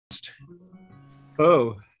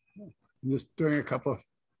Oh, I'm just doing a couple of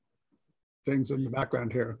things in the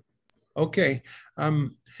background here. Okay.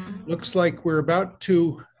 Looks like we're about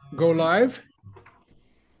to go live.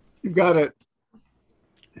 You've got it.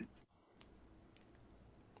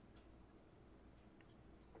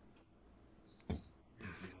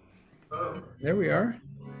 There we are.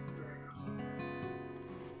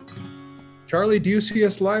 Charlie, do you see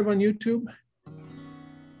us live on YouTube?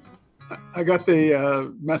 I got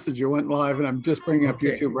the message you went live, and I'm just bringing up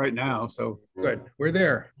YouTube right now. So good. We're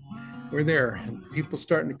there. We're there. And people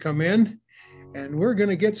starting to come in, and we're going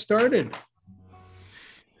to get started.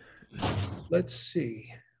 Let's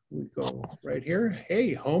see. We go right here.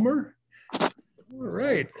 Hey, Homer. All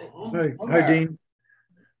right. Hi, Dean.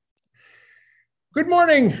 Good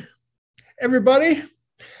morning, everybody,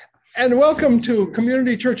 and welcome to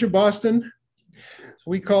Community Church of Boston.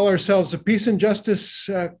 We call ourselves a peace and justice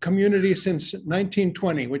community since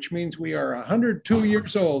 1920, which means we are 102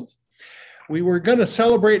 years old. We were going to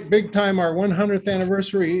celebrate big time our 100th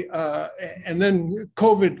anniversary, and then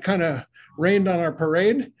COVID kind of rained on our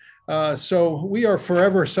parade. So we are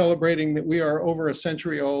forever celebrating that we are over a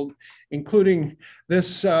century old, including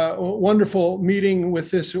this wonderful meeting with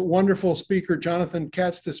this wonderful speaker, Myerson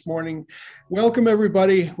Katz, this morning. Welcome,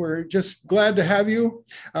 everybody. We're just glad to have you.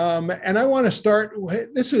 And I want to start,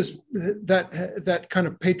 this is that kind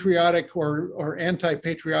of patriotic or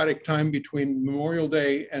anti-patriotic time between Memorial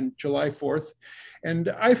Day and July 4th. And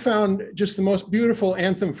I found just the most beautiful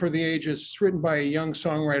anthem for the ages. It's written by a young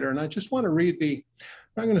songwriter. And I just want to read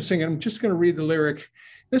I'm not going to sing it. I'm just going to read the lyric.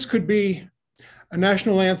 This could be a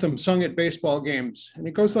national anthem sung at baseball games. And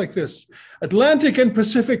it goes like this. Atlantic and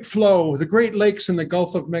Pacific flow, the Great Lakes and the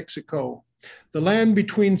Gulf of Mexico. The land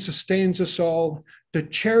between sustains us all. To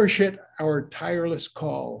cherish it, our tireless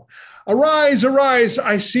call. Arise, arise,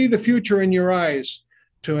 I see the future in your eyes.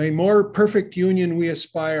 To a more perfect union we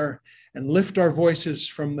aspire and lift our voices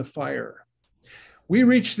from the fire. We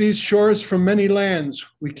reached these shores from many lands.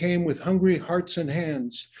 We came with hungry hearts and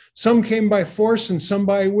hands. Some came by force and some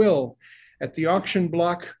by will, at the auction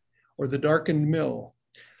block or the darkened mill.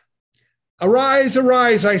 Arise,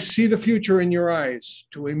 arise, I see the future in your eyes.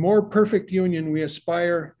 To a more perfect union we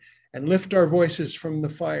aspire and lift our voices from the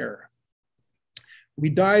fire. We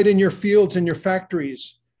died in your fields and your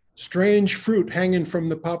factories, strange fruit hanging from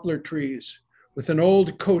the poplar trees, with an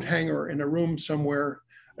old coat hanger in a room somewhere,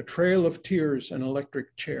 a trail of tears, an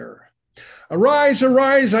electric chair. Arise,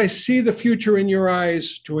 arise, I see the future in your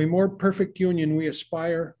eyes. To a more perfect union we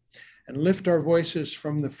aspire and lift our voices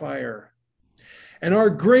from the fire. And our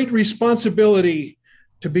great responsibility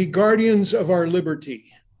to be guardians of our liberty,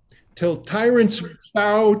 till tyrants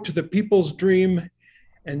bow to the people's dream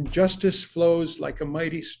and justice flows like a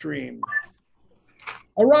mighty stream.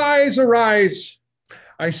 Arise, arise,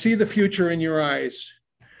 I see the future in your eyes.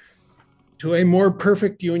 To a more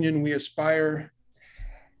perfect union we aspire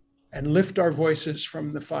and lift our voices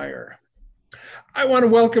from the fire. I want to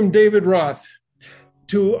welcome David Roth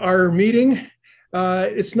to our meeting.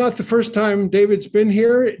 It's not the first time David's been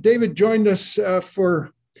here. David joined us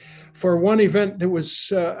for one event that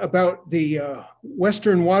was about the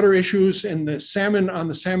Western water issues and the salmon on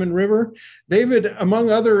the Salmon River. David, among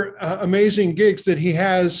other amazing gigs that he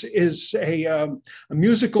has, is a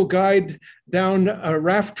musical guide down a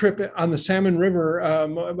raft trip on the Salmon River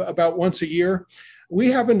about once a year. We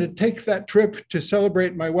happened to take that trip to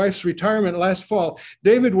celebrate my wife's retirement last fall.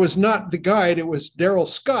 David was not the guide, it was Daryl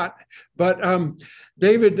Scott, but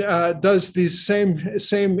David does these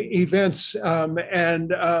same events,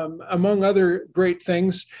 and among other great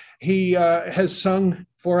things, he has sung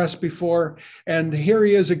for us before, and here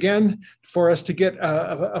he is again for us to get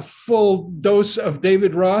a full dose of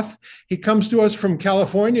David Roth. He comes to us from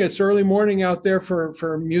California. It's early morning out there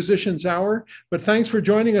for Musicians Hour, but thanks for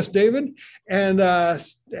joining us, David, and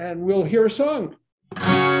we'll hear a song.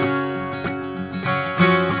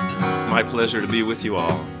 My pleasure to be with you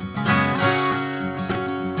all.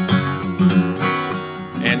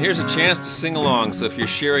 And here's a chance to sing along, so if you're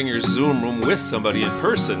sharing your Zoom room with somebody in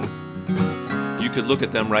person, you could look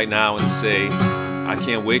at them right now and say, I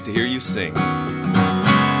can't wait to hear you sing.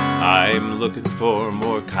 I'm looking for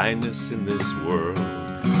more kindness in this world.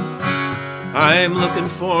 I'm looking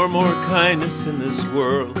for more kindness in this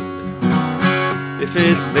world. If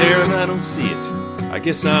it's there and I don't see it, I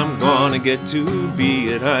guess I'm gonna get to be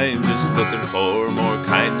it. I'm just looking for more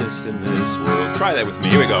kindness in this world. Try that with me,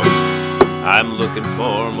 here we go. I'm looking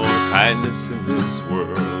for more kindness in this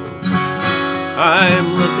world.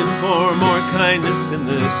 I'm looking for more kindness in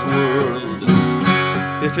this world.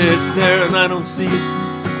 If it's there and I don't see it,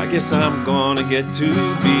 I guess I'm gonna get to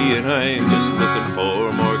be it. I'm just looking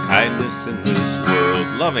for more kindness kindness in this world.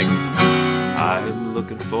 Loving. I'm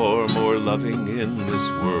looking for more loving in this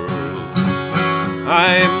world.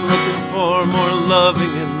 I'm looking for more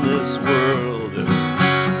loving in this world.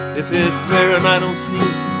 If it's there and I don't see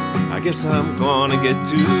it, I guess I'm gonna get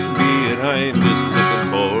to be it. I'm just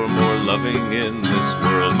looking for more loving in this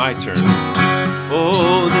world. My turn.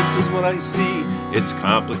 Oh, this is what I see. It's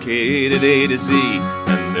complicated A to Z,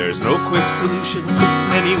 and there's no quick solution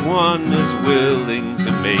anyone is willing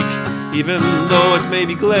to make. Even though it may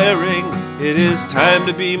be glaring, it is time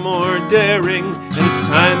to be more daring, and it's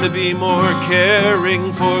time to be more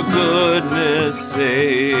caring, for goodness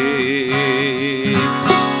sake.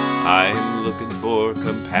 I'm looking for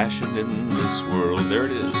compassion in this world. There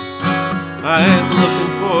it is. I'm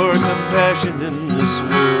looking for compassion in this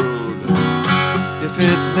world. If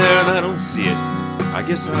it's there and I don't see it, I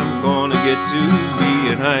guess I'm gonna get to be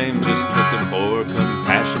it. I'm just looking for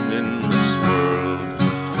compassion in this world.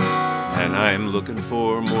 And I'm looking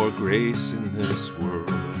for more grace in this world.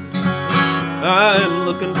 I'm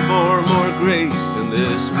looking for more grace in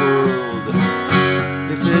this world.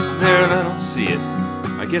 If it's there and I don't see it,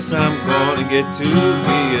 I guess I'm gonna get to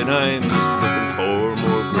be it. I'm just looking for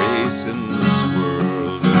more grace in this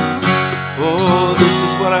world. Oh, this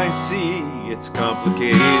is what I see. It's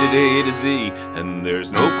complicated A to Z, and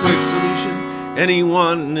there's no quick solution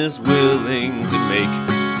anyone is willing to make.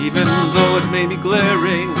 Even though it may be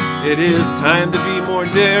glaring, it is time to be more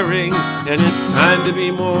daring, and it's time to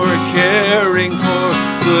be more caring, for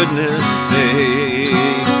goodness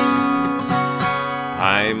sake.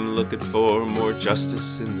 I'm looking for more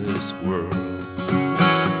justice in this world.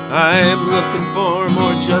 I'm looking for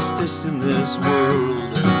more justice in this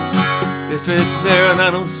world. If it's there and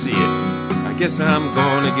I don't see it, I guess I'm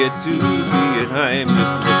gonna get to be it. I'm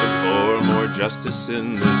just looking for more justice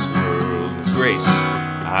in this world. Grace.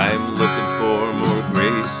 I'm looking for more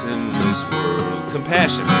grace in this world.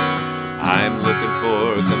 Compassion. I'm looking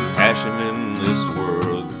for compassion in this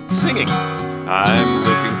world. Singing. I'm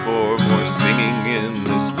looking for more singing in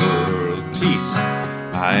this world. Peace.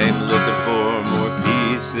 I'm looking for more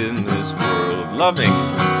peace in this world. Loving.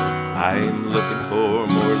 I'm looking for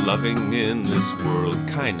more loving in this world.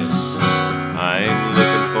 Kindness. I'm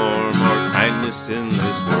looking for more kindness in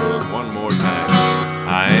this world. One more time.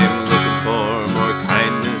 I'm looking for more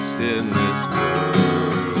kindness in this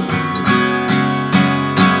world.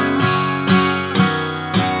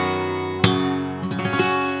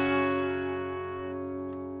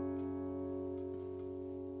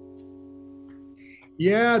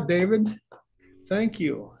 Yeah, David, thank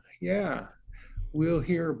you. Yeah, we'll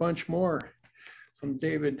hear a bunch more from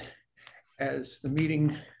David as the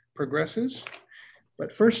meeting progresses.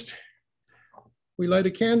 But first, we light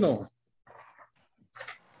a candle.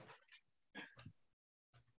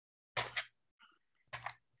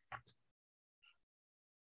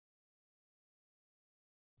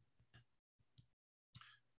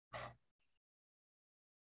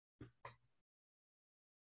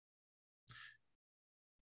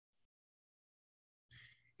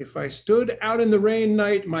 If I stood out in the rain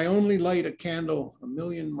night, my only light a candle a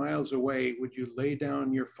million miles away, would you lay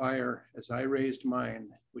down your fire as I raised mine?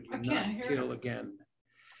 Would you not kill again?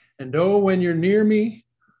 And oh, when you're near me,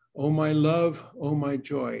 oh my love, oh my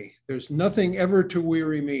joy, there's nothing ever to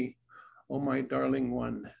weary me, oh my darling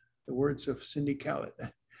one. The words of Cindy Khaled.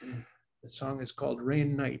 The song is called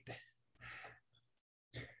Rain Night.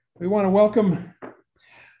 We want to welcome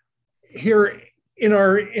here in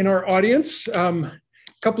our audience,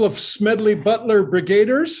 couple of Smedley Butler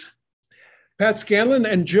brigaders, Pat Scanlon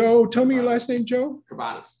and Joe. Tell me your last name, Joe.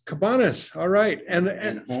 Cabanas. Cabanas. All right,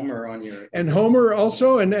 and Homer on your. And Homer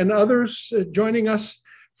also, and others joining us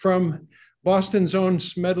from Boston's own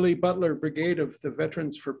Smedley Butler Brigade of the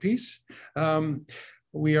Veterans for Peace.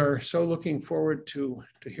 We are so looking forward to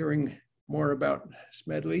hearing more about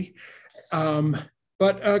Smedley.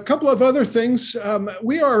 But a couple of other things.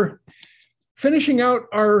 We are finishing out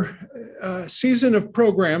our season of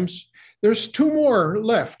programs. There's two more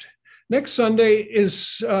left. Next Sunday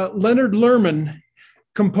is Leonard Lerman,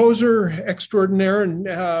 composer extraordinaire and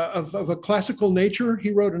of a classical nature.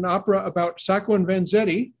 He wrote an opera about Sacco and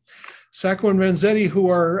Vanzetti. Sacco and Vanzetti,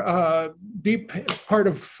 who are deep part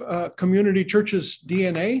of Community Church's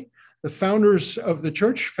DNA. The founders of the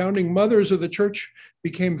church, founding mothers of the church,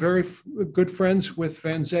 became very good friends with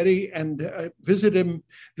Vanzetti and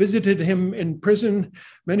visited him in prison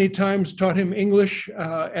many times, taught him English.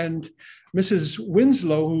 And Mrs.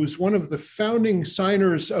 Winslow, who's one of the founding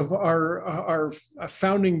signers of our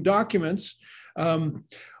founding documents,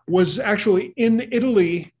 was actually in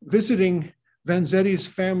Italy visiting Vanzetti's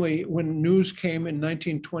family when news came in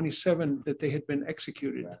 1927 that they had been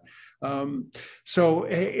executed. So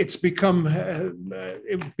it's become,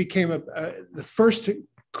 it became the first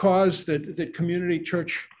cause that community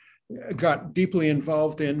church got deeply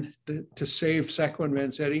involved in to save Sacco and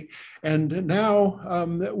Vanzetti. And now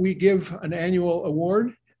we give an annual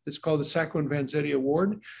award. It's called the Sacco and Vanzetti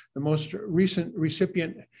Award. The most recent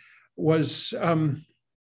recipient was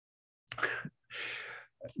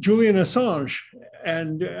Julian Assange,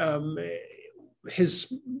 and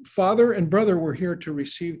his father and brother were here to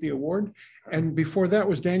receive the award. And before that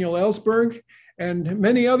was Daniel Ellsberg and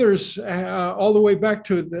many others, all the way back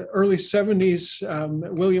to the early 70s,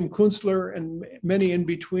 William Kunstler and many in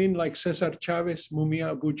between, like Cesar Chavez,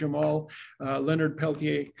 Mumia Abu Jamal, Leonard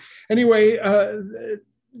Peltier. Anyway,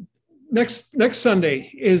 next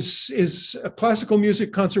Sunday is a classical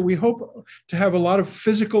music concert. We hope to have a lot of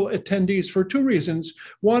physical attendees for two reasons.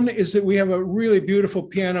 One is that we have a really beautiful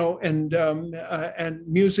piano, and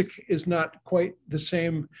music is not quite the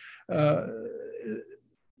same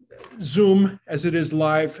Zoom as it is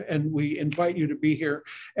live, and we invite you to be here.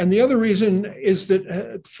 And the other reason is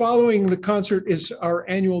that following the concert is our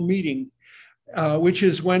annual meeting, which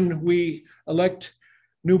is when we elect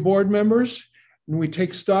new board members. And we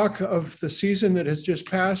take stock of the season that has just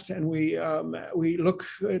passed, and we look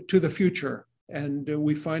to the future, and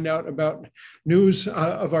we find out about news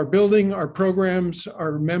of our building, our programs,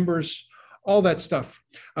 our members, all that stuff.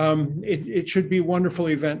 It should be a wonderful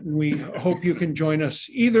event, and we hope you can join us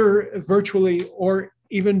either virtually or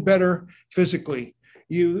even better, physically.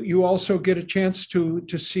 You also get a chance to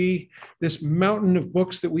see this mountain of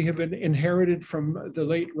books that we have inherited from the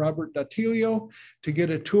late Robert Datilio, to get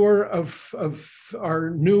a tour of our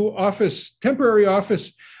new office, temporary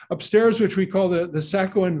office upstairs, which we call the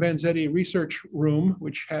Sacco and Vanzetti Research Room,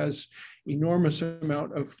 which has enormous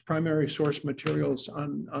amount of primary source materials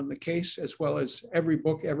on the case, as well as every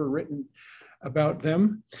book ever written about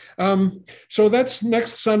them. So that's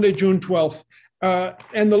next Sunday, June 12th.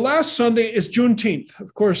 And the last Sunday is Juneteenth,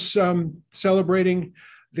 of course, celebrating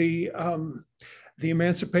the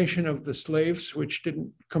emancipation of the slaves, which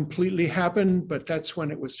didn't completely happen, but that's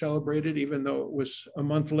when it was celebrated, even though it was a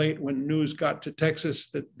month late when news got to Texas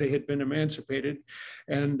that they had been emancipated.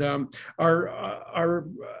 And our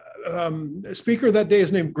speaker that day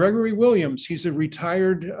is named Gregory Williams. He's a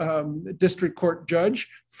retired district court judge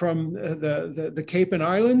from the Cape and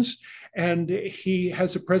Islands. And he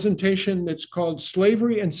has a presentation that's called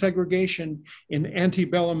Slavery and Segregation in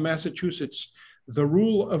Antebellum, Massachusetts, The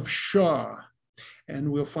Rule of Shaw.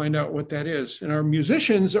 And we'll find out what that is. And our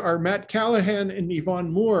musicians are Matt Callahan and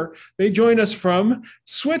Yvonne Moore. They join us from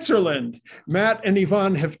Switzerland. Matt and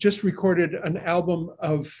Yvonne have just recorded an album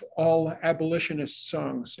of all abolitionist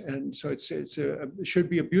songs. And so it should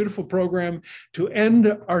be a beautiful program to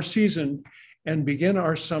end our season and begin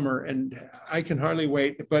our summer. And I can hardly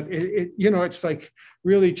wait, but it's like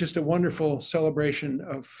really just a wonderful celebration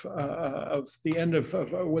of the end of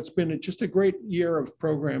what's been just a great year of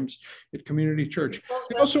programs at Community Church.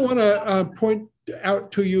 I also want to point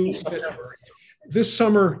out to you that this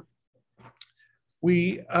summer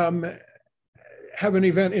we have an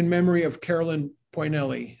event in memory of Carolyn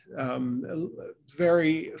Poinelli, a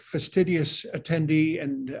very fastidious attendee,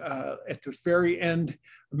 and at the very end,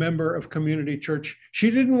 a member of Community Church. She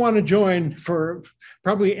didn't want to join for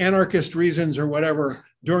probably anarchist reasons or whatever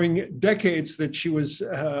during decades that she was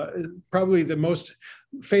probably the most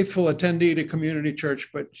faithful attendee to Community Church,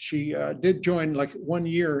 but she did join like 1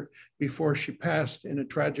 year before she passed in a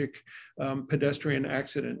tragic pedestrian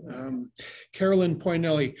accident. Carolyn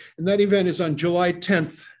Poinelli, and that event is on July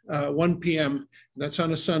 10th, 1 p.m. That's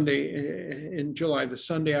on a Sunday in July, the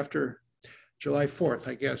Sunday after July 4th,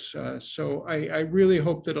 I guess. So I really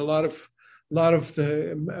hope that a lot of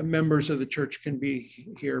the members of the church can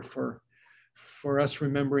be here for us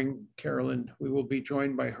remembering Carolyn. We will be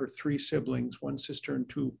joined by her 3 siblings, 1 sister and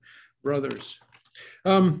 2 brothers.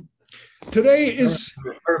 Today is,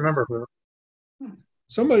 I remember her.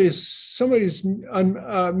 Somebody's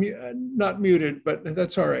not muted, but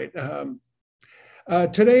that's all right.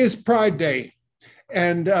 Today is Pride Day,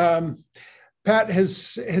 and Pat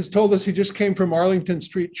has told us he just came from Arlington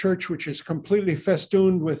Street Church, which is completely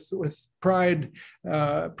festooned with pride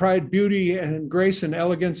beauty and grace and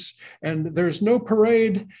elegance. And there's no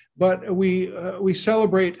parade, but we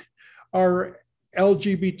celebrate our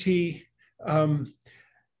LGBT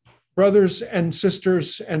brothers and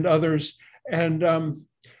sisters and others. And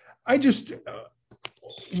I just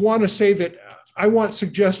want to say that I want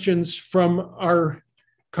suggestions from our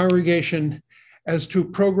congregation as to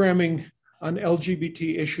programming on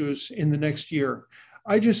LGBT issues in the next year.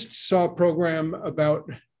 I just saw a program about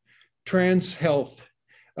trans health,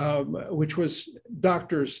 which was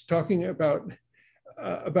doctors talking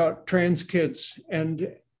about trans kids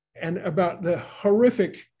and about the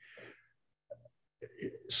horrific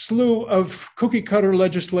slew of cookie cutter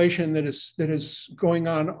legislation that is going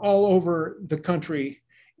on all over the country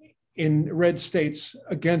in red states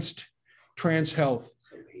against trans health.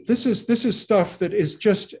 This is stuff that is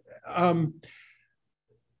just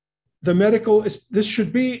this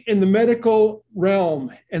should be in the medical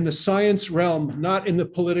realm and the science realm, not in the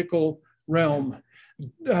political realm.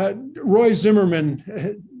 Roy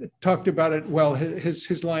Zimmerman talked about it well,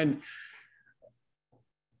 his line,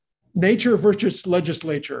 nature versus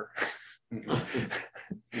legislature.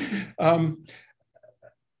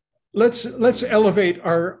 Let's elevate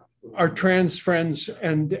our trans friends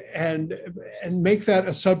and make that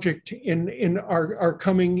a subject in our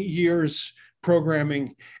coming years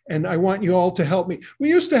programming. And I want you all to help me. We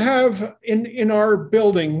used to have in our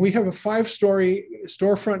building, we have a 5-story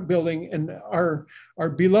storefront building, and our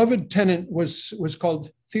beloved tenant was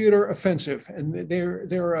called Theater Offensive. And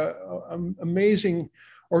they're an amazing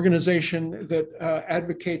organization that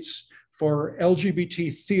advocates for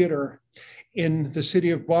LGBT theater in the city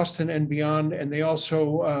of Boston and beyond. And they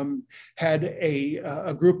also had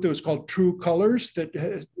a group that was called True Colors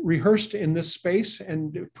that rehearsed in this space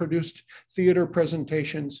and produced theater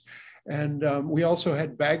presentations. And we also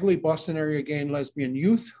had Bagley, Boston area gay and lesbian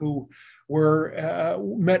youth, who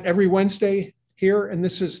met every Wednesday here. And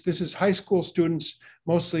this is high school students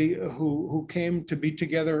mostly who came to be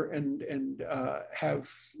together and have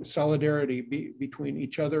solidarity between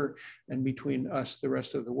each other and between us, the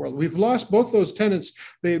rest of the world. We've lost both those tenants.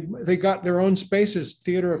 They got their own spaces.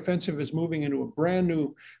 Theater Offensive is moving into a brand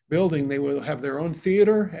new building. They will have their own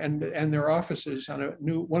theater and their offices on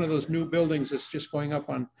one of those new buildings that's just going up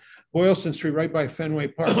on Boylston Street, right by Fenway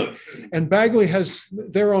Park. And Bagley has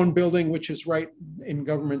their own building, which is right in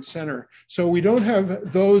Government Center. So we don't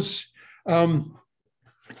have those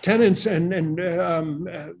tenants and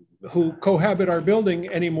who cohabit our building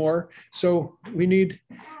anymore. So we need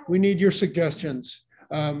your suggestions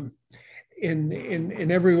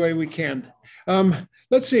in every way we can.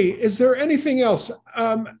 Let's see, is there anything else?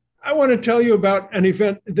 I want to tell you about an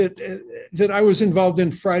event that I was involved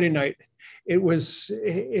in Friday night. It was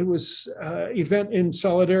an event in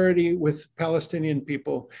solidarity with Palestinian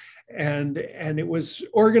people, and it was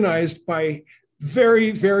organized by very,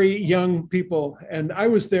 very young people. And I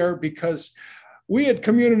was there because we at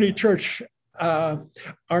Community Church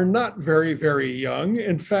are not very, very young.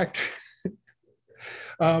 In fact,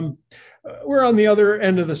 we're on the other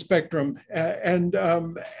end of the spectrum. And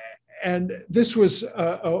this was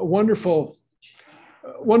a wonderful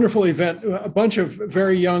event, a bunch of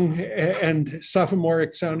very young and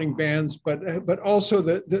sophomoric sounding bands, but also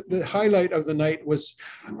the highlight of the night was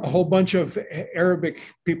a whole bunch of Arabic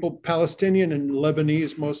people, Palestinian and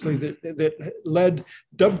Lebanese mostly, that led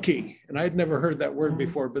dubki. And I'd never heard that word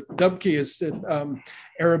before, but dubki is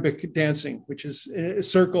Arabic dancing, which is a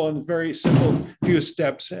circle and very simple few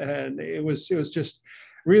steps. And it was just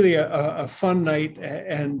really a fun night,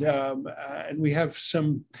 and we have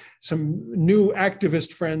some new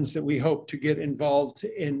activist friends that we hope to get involved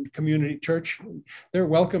in Community Church. They're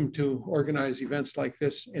welcome to organize events like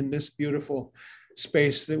this in this beautiful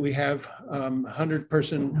space that we have,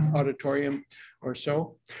 100-person auditorium or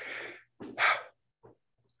so.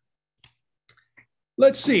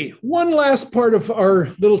 Let's see, one last part of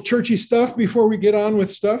our little churchy stuff before we get on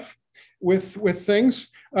with stuff, with things.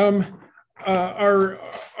 Our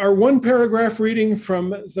one paragraph reading from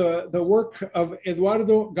the work of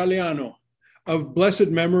Eduardo Galeano of blessed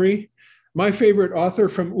memory, my favorite author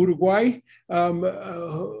from Uruguay,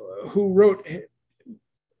 who wrote a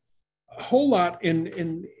whole lot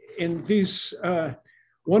in these 1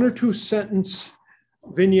 or 2 sentence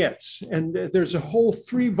vignettes. And there's a whole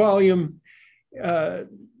 3-volume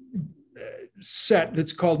set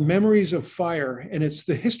that's called Memories of Fire. And it's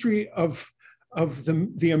the history of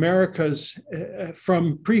the Americas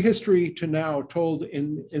from prehistory to now, told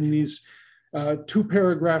in these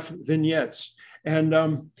 2-paragraph vignettes.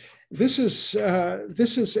 And this is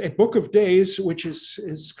a book of days, which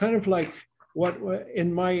is kind of like what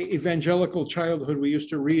in my evangelical childhood we used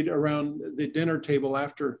to read around the dinner table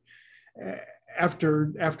after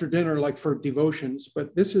dinner, like for devotions.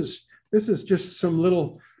 But this is just some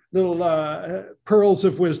little pearls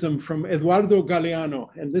of wisdom from Eduardo Galeano,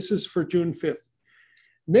 and this is for June 5th.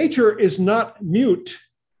 Nature is not mute.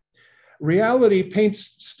 Reality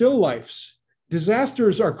paints still lifes.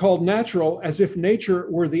 Disasters are called natural, as if nature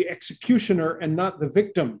were the executioner and not the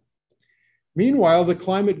victim. Meanwhile, the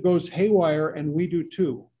climate goes haywire and we do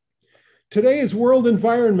too. Today is World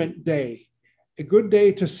Environment Day, a good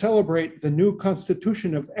day to celebrate the new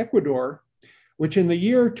Constitution of Ecuador, which in the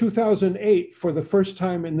year 2008, for the first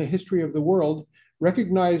time in the history of the world,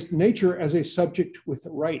 recognized nature as a subject with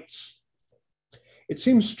rights. It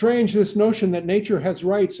seems strange, this notion that nature has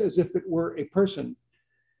rights as if it were a person.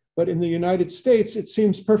 But in the United States, it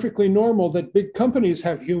seems perfectly normal that big companies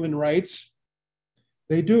have human rights.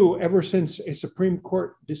 They do, ever since a Supreme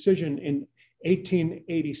Court decision in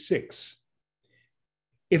 1886.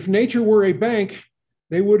 If nature were a bank,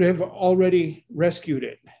 they would have already rescued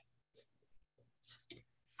it.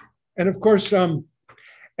 And of course,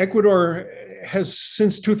 Ecuador has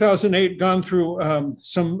since 2008 gone through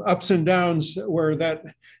some ups and downs where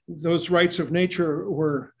those rights of nature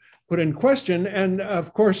were put in question. And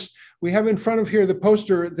of course, we have in front of here the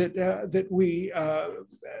poster that we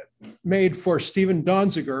made for Stephen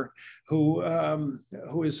Donziger, who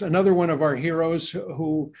is another one of our heroes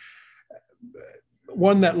who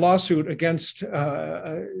won that lawsuit against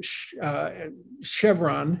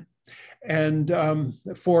Chevron and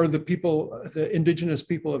for the indigenous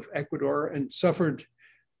people of Ecuador, and suffered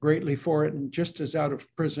greatly for it and just is out of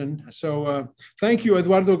prison. So thank you,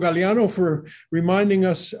 Eduardo Galeano, for reminding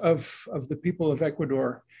us of the people of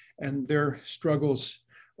Ecuador and their struggles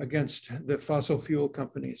against the fossil fuel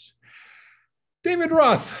companies. David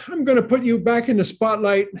Roth, I'm going to put you back in the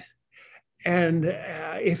spotlight. And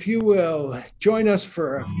if you will join us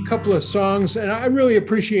for a couple of songs, and I really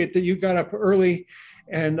appreciate that you got up early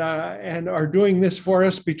and are doing this for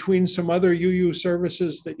us between some other UU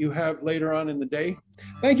services that you have later on in the day.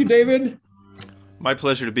 Thank you, David. My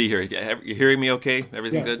pleasure to be here. You hearing me okay?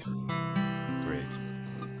 Everything good? Great.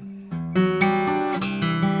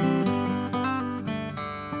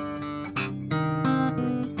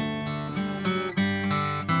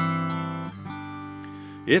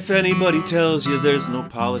 If anybody tells you there's no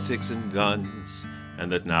politics in guns,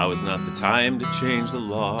 and that now is not the time to change the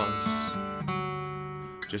laws,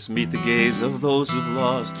 just meet the gaze of those who've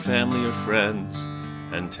lost family or friends,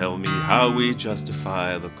 and tell me how we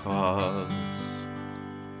justify the cause.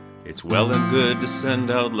 It's well and good to send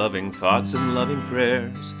out loving thoughts and loving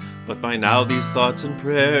prayers, but by now these thoughts and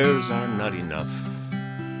prayers are not enough.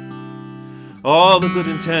 All the good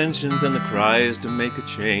intentions and the cries to make a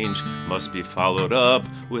change must be followed up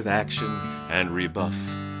with action and rebuff.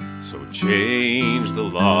 So change the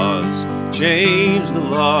laws, change the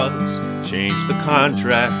laws, change the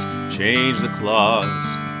contract, change the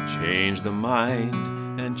clause, change the mind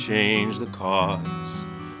and change the cause.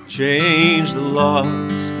 Change the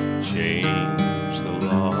laws, change the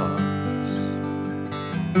laws.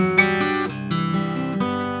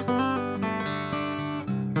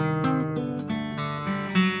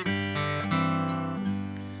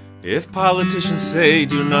 If politicians say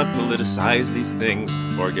do not politicize these things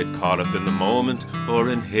or get caught up in the moment or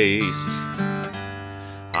in haste,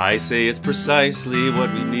 I say it's precisely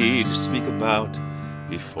what we need to speak about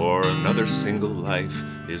before another single life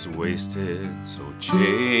is wasted. So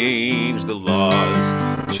change the laws,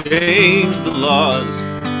 change the laws,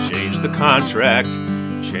 change the contract,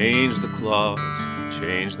 change the clause,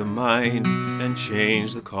 change the mind and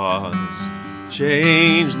change the cause.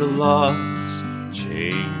 Change the laws,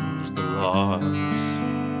 change the laws.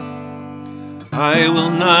 I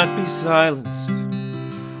will not be silenced,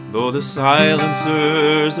 though the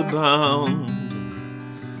silencers abound.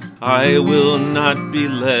 I will not be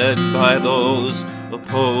led by those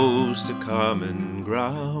opposed to common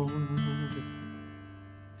ground.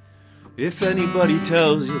 If anybody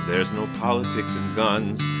tells you there's no politics in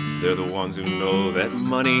guns, they're the ones who know that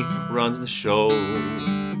money runs the show.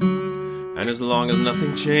 And as long as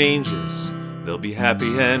nothing changes, they'll be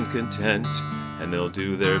happy and content, and they'll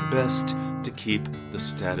do their best to keep the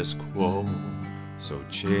status quo. So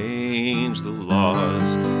change the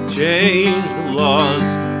laws, change the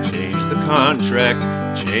laws, change the contract,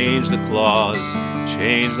 change the clause,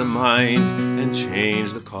 change the mind and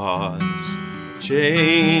change the cause.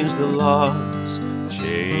 Change the laws,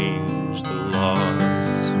 change the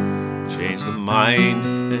laws, change the mind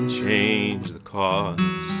and change the cause.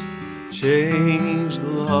 Change the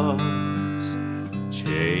laws,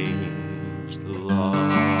 change the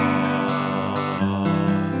laws.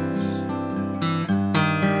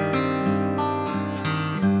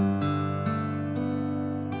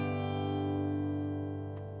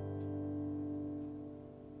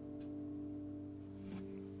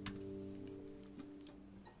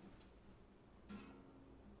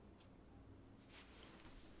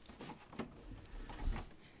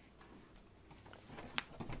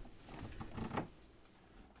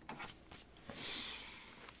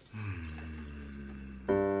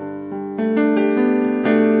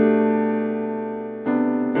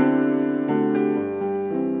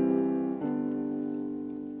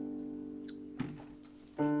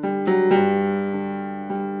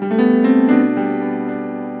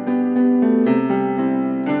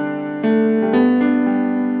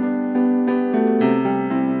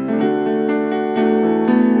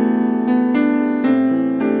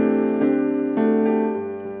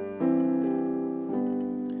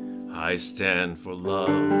 I stand for love,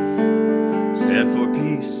 stand for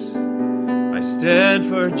peace. I stand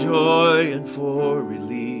for joy and for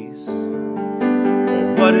release,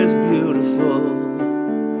 for what is beautiful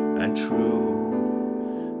and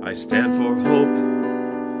true. I stand for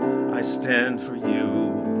hope, I stand for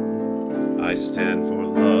you. I stand for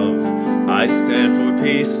love, I stand for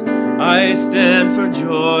peace. I stand for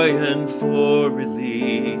joy and for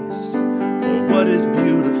release, for what is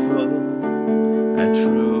beautiful and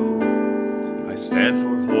true. I stand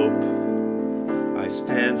for hope, I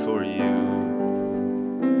stand for you.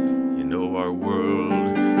 You know our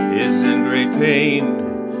world is in great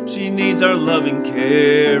pain. She needs our loving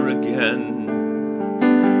care again.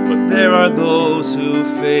 But there are those who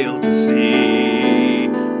fail to see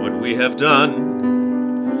what we have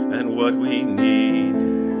done and what we need.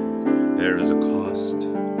 There is a cost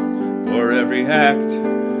for every act,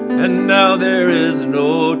 and now there is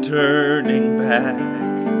no turning back.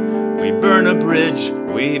 We burn a bridge,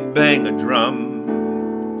 we bang a drum.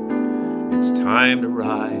 It's time to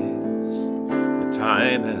rise, the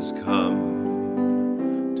time has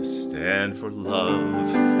come to stand for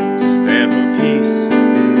love, to stand for peace,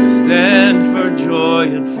 to stand for joy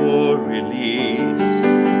and for release,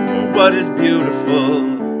 for what is beautiful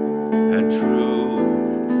and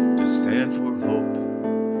true, to stand for hope,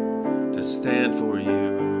 to stand for you.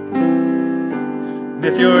 And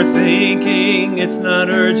if you're thinking it's not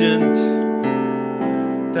urgent,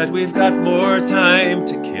 that we've got more time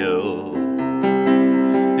to kill,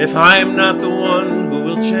 if I'm not the one who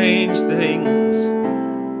will change things,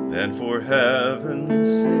 then for heaven's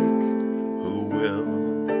sake, who will?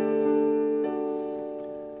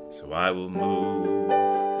 So I will move,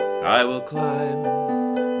 I will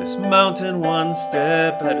climb this mountain one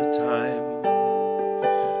step at a time.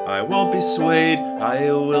 I won't be swayed,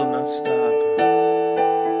 I will not stop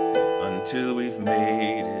until we've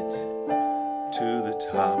made it to the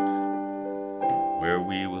top, where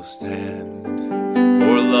we will stand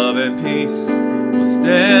for love and peace. We'll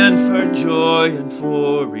stand for joy and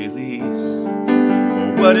for release,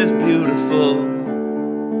 for what is beautiful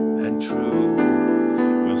and true.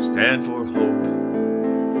 We'll stand for hope,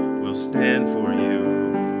 we'll stand for you,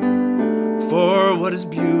 for what is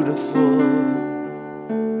beautiful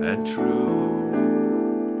and true.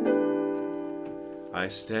 I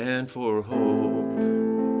stand for hope,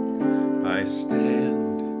 I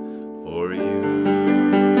stand for you.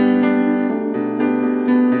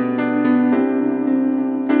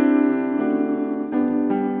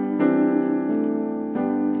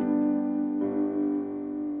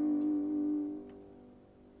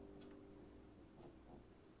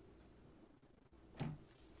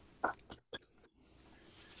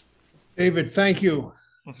 David, thank you.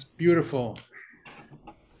 It's beautiful.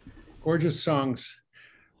 Gorgeous songs.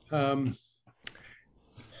 I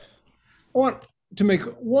want to make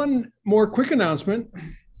one more quick announcement.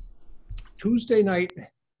 Tuesday night,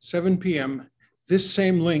 7 p.m., this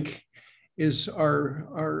same link is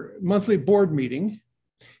our monthly board meeting.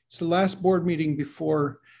 It's the last board meeting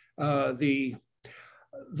before the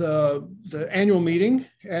annual meeting,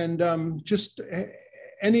 and just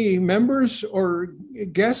any members or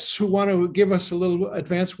guests who want to give us a little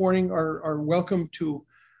advance warning are welcome to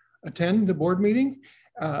attend the board meeting.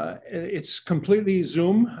 It's completely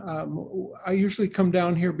Zoom. I usually come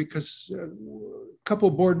down here because a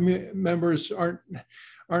couple board members aren't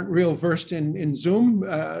real versed in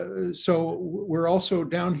Zoom. So we're also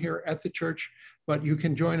down here at the church, but you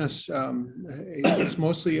can join us. It's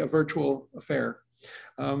mostly a virtual affair.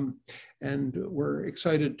 And we're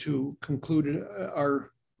excited to conclude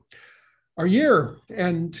our year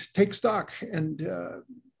and take stock and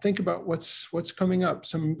think about what's coming up.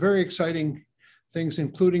 Some very exciting things,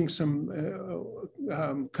 including some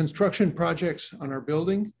construction projects on our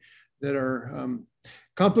building that are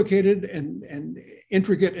complicated and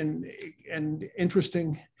intricate and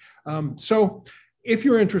interesting. So if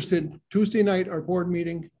you're interested, Tuesday night, our board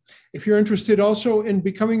meeting. If you're interested also in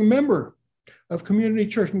becoming a member of Community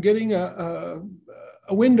Church and getting a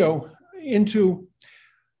window into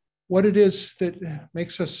what it is that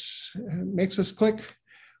makes us click,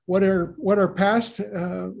 what are past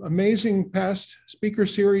amazing past speaker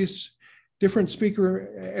series, different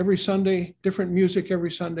speaker every Sunday, different music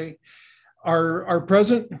every Sunday, our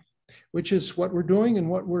present, which is what we're doing and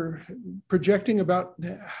what we're projecting about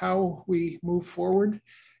how we move forward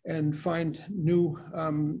and find new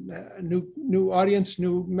audience,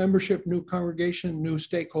 new membership, new congregation, new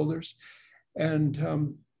stakeholders, and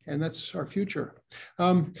that's our future.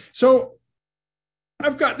 So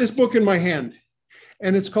I've got this book in my hand,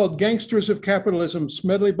 and it's called Gangsters of Capitalism,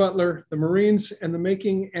 Smedley Butler, the Marines, and the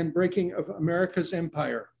Making and Breaking of America's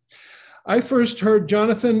Empire. I first heard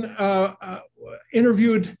Jonathan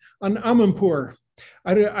interviewed on Amanpour.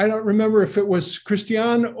 I don't remember if it was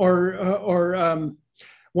Christian or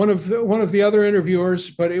one of the other interviewers,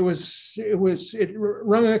 but it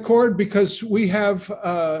rung a chord because we have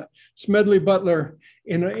Smedley Butler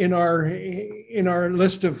in our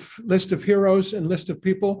list of heroes and list of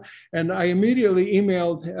people, and I immediately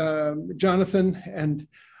emailed Jonathan, and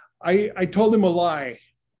I told him a lie.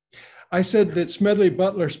 I said that Smedley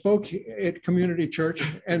Butler spoke at Community Church,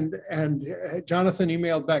 and Jonathan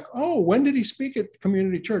emailed back, "Oh, when did he speak at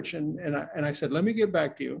Community Church?" And I said, "Let me get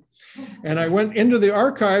back to you." And I went into the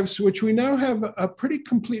archives, which we now have a pretty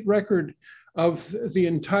complete record of the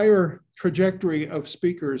entire trajectory of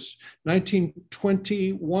speakers,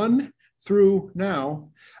 1921 through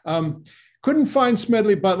now. Couldn't find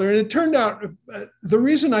Smedley Butler, and it turned out the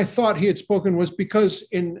reason I thought he had spoken was because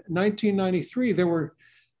in 1993 there were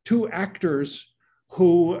two actors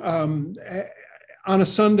who on a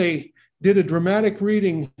Sunday did a dramatic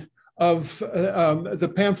reading of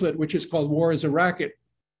the pamphlet, which is called War is a Racket,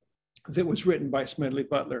 that was written by Smedley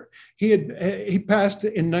Butler. He passed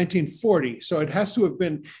in 1940, so it had to have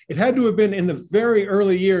been in the very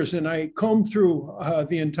early years, and I combed through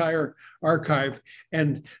the entire archive,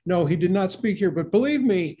 and no, he did not speak here, but believe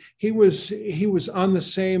me, he was on the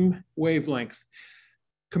same wavelength.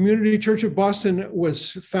 Community Church of Boston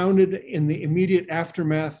was founded in the immediate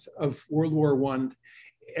aftermath of World War I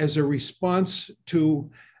as a response to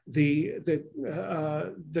the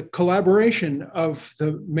collaboration of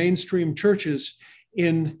the mainstream churches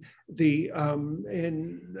in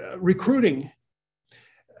recruiting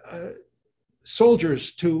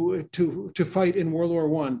soldiers to fight in World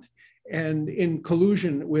War I, and in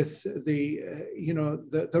collusion with the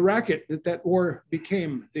racket that war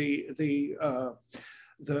became, the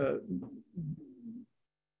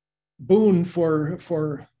boon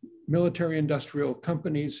for military industrial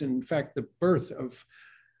companies, in fact, the birth of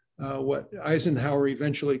what Eisenhower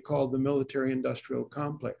eventually called the military industrial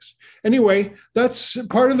complex. Anyway, that's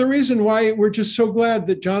part of the reason why we're just so glad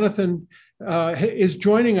that Jonathan is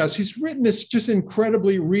joining us. He's written this just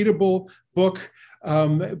incredibly readable book,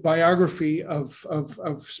 biography of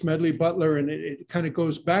Smedley Butler, and it kind of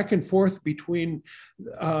goes back and forth between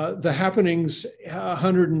the happenings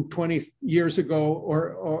 120 years ago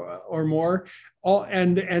or more,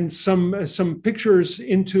 and some pictures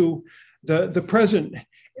into the present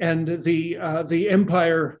and the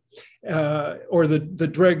empire or the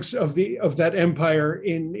dregs of that empire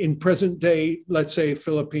in present day, let's say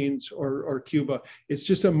Philippines or Cuba. It's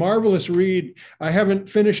just a marvelous read. I haven't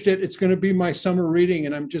finished it. It's going to be my summer reading,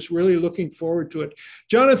 and I'm just really looking forward to it.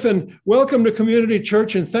 Jonathan, welcome to Community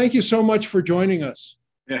Church, and thank you so much for joining us.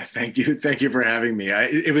 Yeah, thank you. Thank you for having me.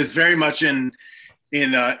 It was very much in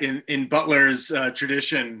Butler's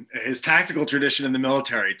tradition, his tactical tradition in the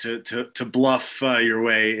military, to bluff your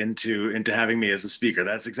way into having me as a speaker.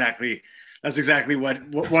 That's exactly what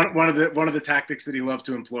one of the tactics that he loved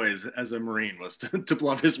to employ as a Marine was to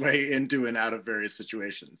bluff his way into and out of various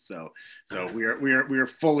situations. So we are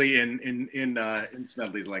fully in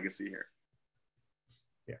Smedley's legacy here.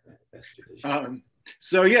 Yeah, that's tradition.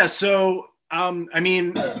 I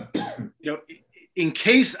mean, in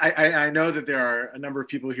case I know that there are a number of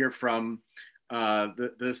people here from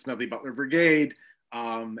the Smedley Butler Brigade,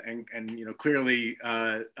 and clearly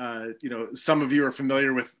some of you are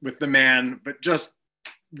familiar with the man, but just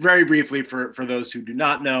very briefly for those who do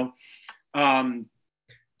not know,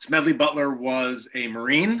 Smedley Butler was a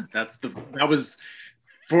Marine. That was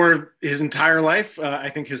for his entire life. I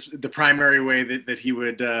think the primary way that he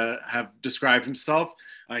would have described himself.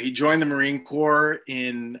 He joined the Marine Corps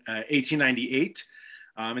in 1898.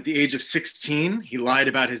 At the age of 16, he lied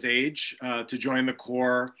about his age to join the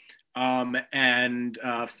Corps and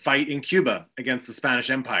fight in Cuba against the Spanish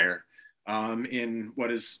Empire in what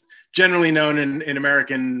is generally known in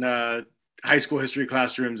American high school history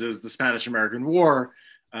classrooms as the Spanish-American War.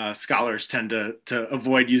 Scholars tend to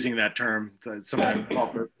avoid using that term, sometimes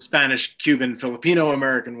called the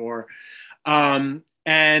Spanish-Cuban-Filipino-American War.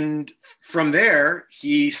 And from there,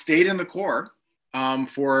 he stayed in the Corps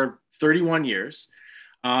for 31 years.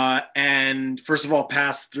 And first of all,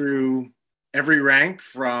 passed through every rank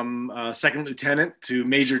from second lieutenant to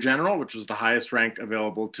major general, which was the highest rank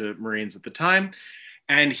available to Marines at the time.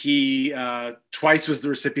 And he twice was the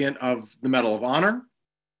recipient of the Medal of Honor,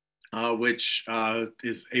 which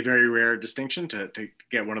is a very rare distinction to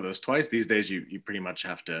get one of those twice. These days, you pretty much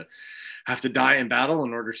have to die in battle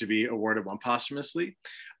in order to be awarded one posthumously.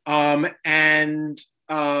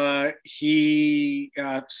 He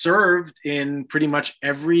served in pretty much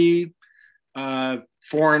every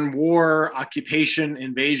foreign war, occupation,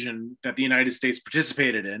 invasion that the United States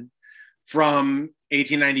participated in from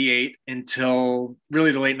 1898 until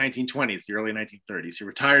really the late 1920s, the early 1930s. He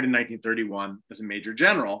retired in 1931 as a major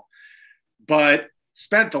general, but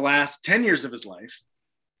spent the last 10 years of his life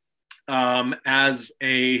as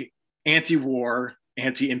a anti-war,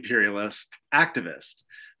 anti-imperialist activist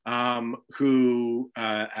who,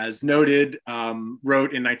 as noted,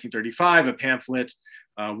 wrote in 1935 a pamphlet,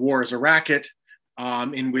 War is a Racket,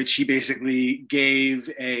 in which he basically gave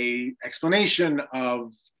a explanation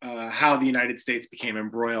of how the United States became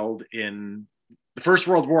embroiled in the First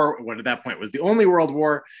World War, what at that point was the only World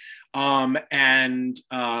War, and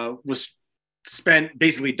was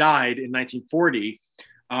basically died in 1940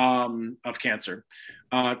 of cancer,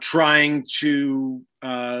 trying to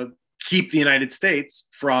keep the United States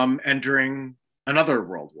from entering another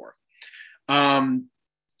world war.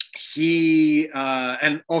 He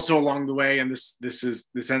and also along the way, and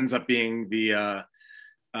this ends up being the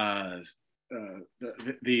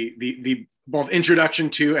both introduction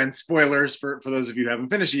to and spoilers for those of you who haven't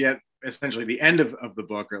finished it yet, essentially the end of the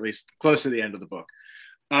book, or at least close to the end of the book.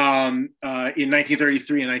 In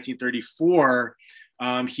 1933 and 1934,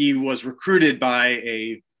 he was recruited by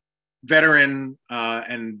a veteran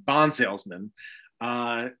and bond salesman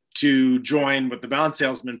to join what the bond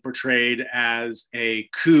salesman portrayed as a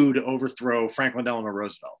coup to overthrow Franklin Delano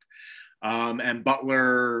Roosevelt. And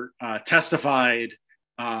Butler testified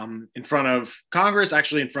in front of Congress,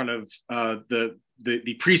 actually in front of the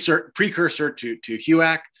precursor to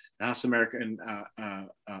HUAC, the House American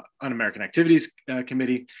Un-American Activities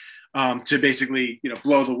Committee, to basically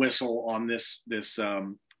blow the whistle on this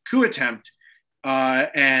coup attempt,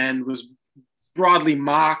 and was broadly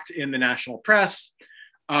mocked in the national press.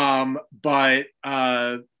 But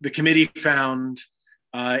the committee found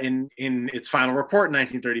in its final report in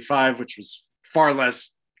 1935, which was far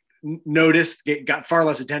less noticed, got far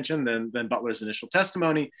less attention than Butler's initial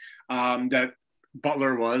testimony, that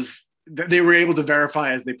Butler was, they were able to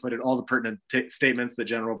verify, as they put it, all the pertinent statements that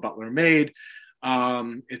General Butler made.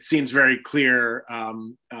 It seems very clear,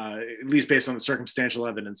 at least based on the circumstantial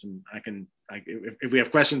evidence, and if we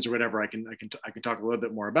have questions or whatever, I can talk a little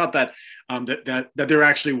bit more about that. That there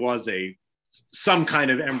actually was some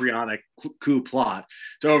kind of embryonic coup plot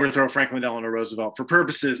to overthrow Franklin Delano Roosevelt for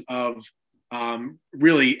purposes of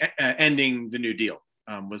really ending the New Deal.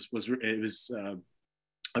 It was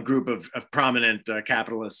a group of prominent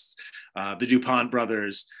capitalists, the DuPont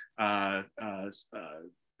brothers,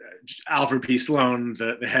 Alfred P. Sloan,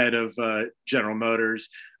 the head of General Motors,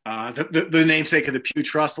 the namesake of the Pew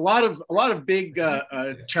Trust. A lot of big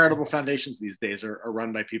charitable foundations these days are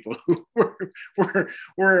run by people who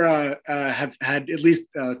have had at least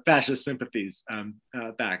fascist sympathies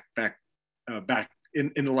back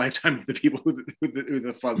in the lifetime of the people who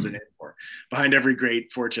the funds are named for. Behind every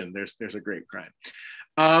great fortune, there's a great crime.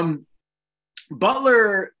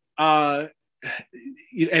 Butler. As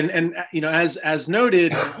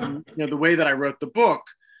noted, the way that I wrote the book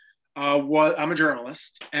was, I'm a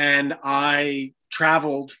journalist, and I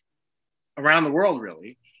traveled around the world,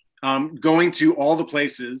 really, going to all the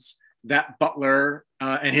places that Butler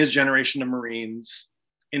and his generation of Marines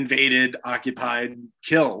invaded, occupied,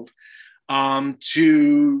 killed,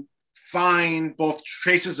 to find both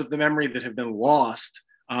traces of the memory that have been lost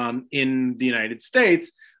in the United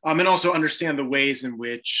States, and also understand the ways in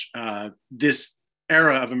which this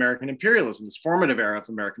era of American imperialism, this formative era of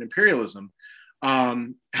American imperialism,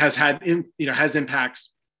 has had has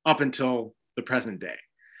impacts up until the present day.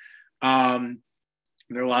 There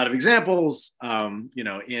are a lot of examples,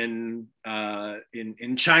 in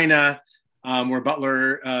China, where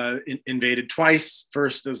Butler invaded twice,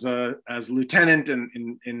 first as a lieutenant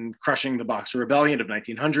in crushing the Boxer Rebellion of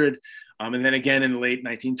 1900, and then again in the late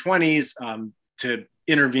 1920s to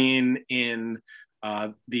intervene in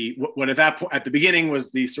what at the beginning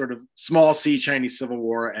was the sort of small C Chinese Civil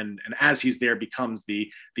War, and as he's there becomes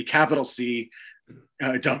the capital C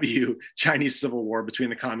W Chinese Civil War between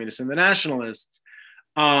the communists and the nationalists.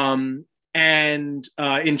 And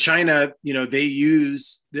in China, they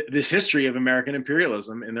use this history of American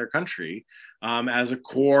imperialism in their country as a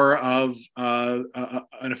core of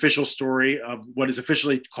an official story of what is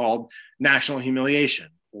officially called national humiliation,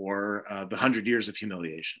 or the 100 Years of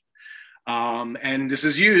Humiliation. And this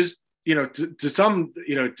is used, to some,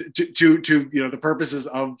 to the purposes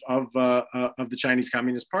of the Chinese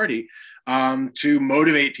Communist Party, to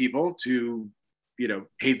motivate people to,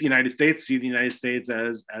 hate the United States, see the United States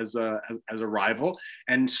as a rival,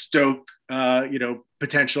 and stoke,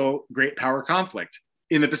 potential great power conflict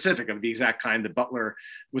in the Pacific of the exact kind that Butler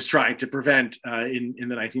was trying to prevent in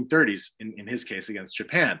the 1930s, in his case against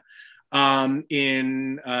Japan.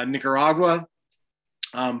 In Nicaragua,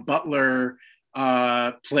 Butler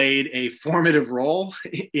played a formative role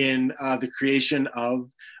in the creation of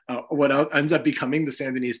what ends up becoming the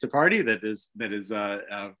Sandinista Party that is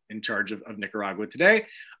in charge of Nicaragua today,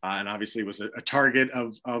 and obviously was a target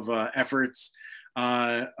of efforts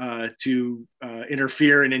to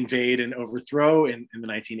interfere and invade and overthrow in the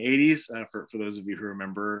 1980s. For those of you who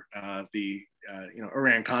remember the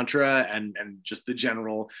Iran-Contra and just the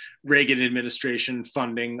general Reagan administration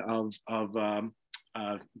funding of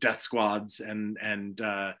death squads and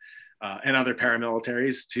other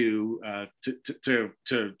paramilitaries to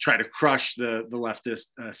try to crush the leftist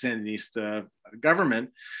Sandinista government.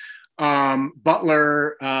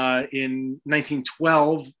 Butler in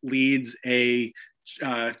 1912 leads a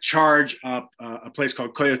charge up a place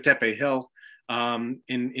called Coyotepe Hill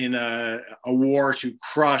in a war to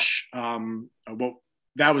crush what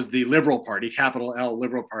that was the Liberal Party, capital L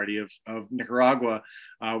Liberal Party of Nicaragua,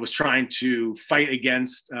 was trying to fight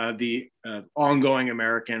against the ongoing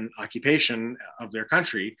American occupation of their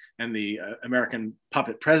country and the American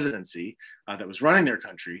puppet presidency that was running their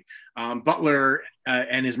country. Butler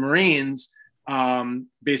and his Marines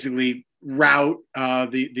basically rout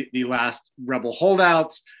the last rebel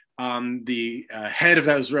holdouts. The head of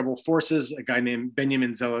those rebel forces, a guy named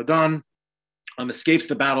Benjamin Zeledon, escapes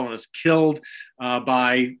the battle and is killed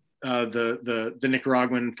by the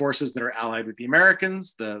Nicaraguan forces that are allied with the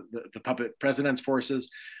Americans, the puppet president's forces.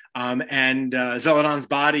 And Zeledon's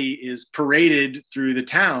body is paraded through the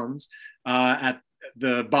towns at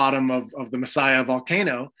the bottom of the Masaya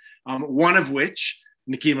volcano, one of which,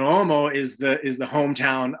 Niquimoomo, is the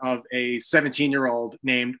hometown of a 17-year-old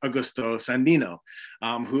named Augusto Sandino,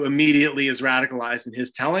 who immediately is radicalized in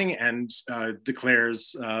his telling and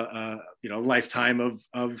declares a lifetime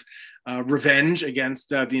of revenge against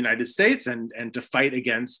the United States and to fight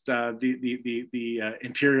against the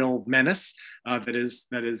imperial menace that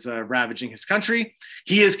is ravaging his country.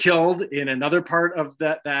 He is killed in another part of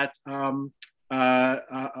that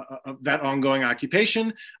ongoing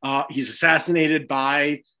occupation. He's assassinated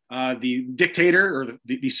by the dictator, or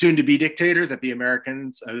the soon-to-be dictator that the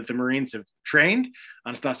Americans, that the Marines have trained,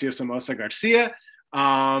 Anastasio Somoza Garcia.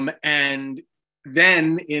 And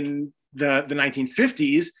then in the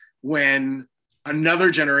 1950s, when another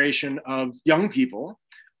generation of young people,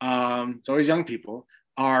 it's always young people,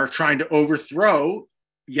 are trying to overthrow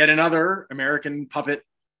yet another American puppet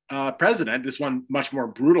president, this one much more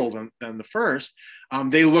brutal than the first,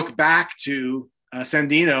 they look back to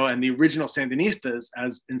Sandino and the original Sandinistas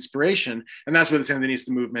as inspiration, and that's where the Sandinista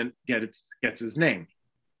movement gets its name.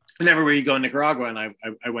 And everywhere you go in Nicaragua, and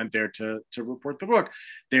I went there to report the book,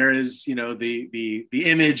 there is the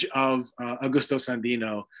image of Augusto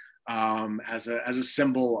Sandino as a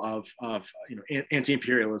symbol of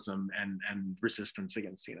anti-imperialism and resistance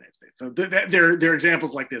against the United States. So there are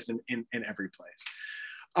examples like this in every place.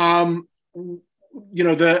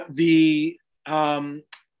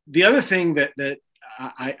 The other thing that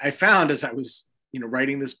I found as I was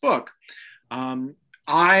writing this book, I'm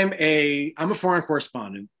a foreign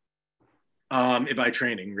correspondent by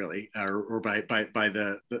training, really, or by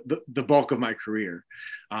the bulk of my career.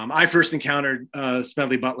 I first encountered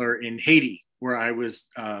Smedley Butler in Haiti, where I was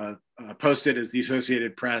posted as the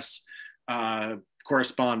Associated Press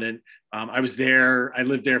correspondent. I lived there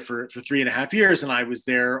for 3.5 years, and I was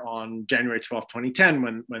there on January 12th,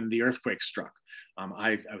 2010, when the earthquake struck.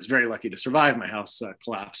 I was very lucky to survive. My house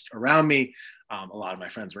collapsed around me. A lot of my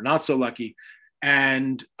friends were not so lucky.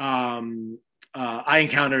 And I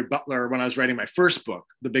encountered Butler when I was writing my first book,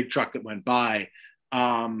 The Big Truck That Went By,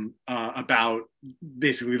 about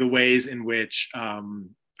basically the ways in which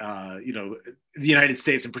the United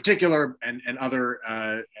States in particular and other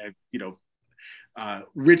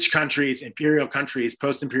rich countries, imperial countries,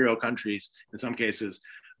 post-imperial countries in some cases,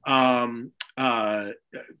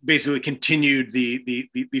 basically continued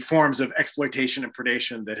the forms of exploitation and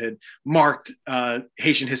predation that had marked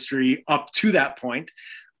Haitian history up to that point.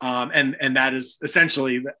 And that is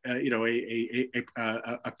essentially,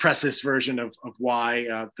 a precise version of why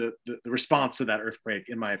the response to that earthquake,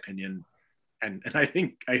 in my opinion, and I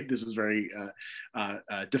think this is very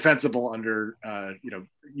defensible under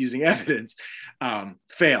using evidence,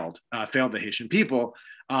 failed the Haitian people.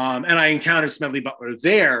 And I encountered Smedley Butler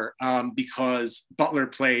there because Butler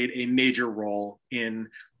played a major role in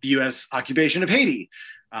the U.S. occupation of Haiti.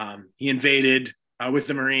 He invaded with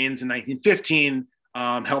the Marines in 1915.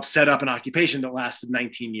 Helped set up an occupation that lasted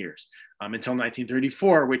 19 years until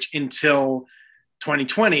 1934, which until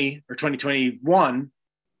 2020 or 2021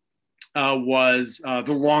 was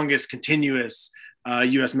the longest continuous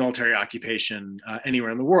U.S. military occupation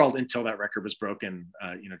anywhere in the world until that record was broken,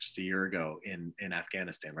 just a year ago in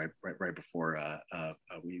Afghanistan, right before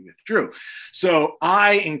we withdrew. So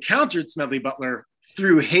I encountered Smedley Butler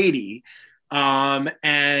through Haiti,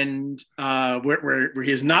 and where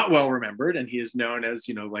he is not well remembered, and he is known as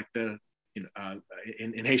like the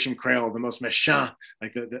in Haitian Creole, the most méchant,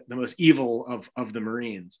 like the most evil of the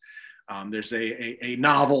Marines. There's a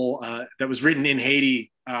novel that was written in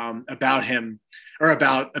Haiti about him, or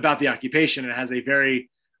about the occupation. It has a very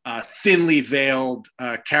thinly veiled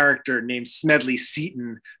character named Smedley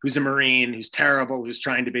Seaton, who's a Marine, who's terrible, who's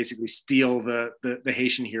trying to basically steal the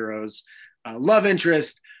Haitian hero's love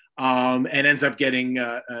interest, and ends up getting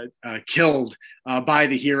killed by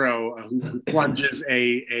the hero, who plunges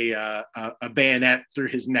a bayonet through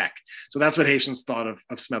his neck. So that's what Haitians thought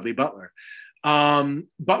of Smedley Butler.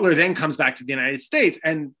 Butler then comes back to the United States,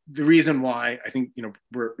 and the reason why I think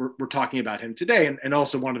we're talking about him today, and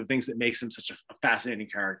also one of the things that makes him such a fascinating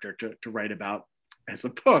character to write about as a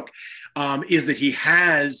book, is that he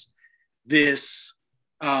has this.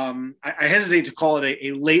 I hesitate to call it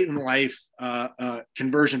a late in life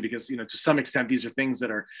conversion, because to some extent these are things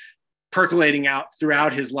that are percolating out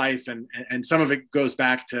throughout his life, and some of it goes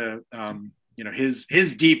back to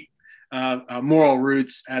his deep moral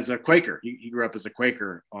roots as a Quaker. He grew up as a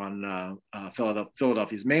Quaker on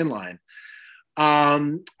Philadelphia's Main Line.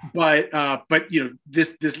 But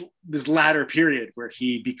this latter period where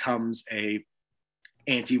he becomes a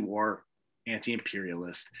anti-war,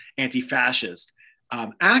 anti-imperialist, anti-fascist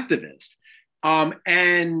activist.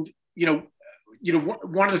 And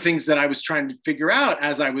one of the things that I was trying to figure out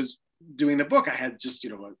as I was doing the book, I had just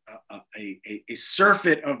a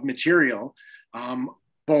surfeit of material,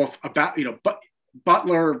 both about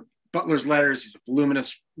Butler's letters. He's a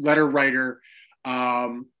voluminous letter writer.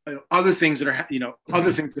 Other things that are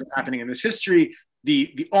happening in this history,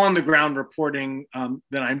 the on the ground reporting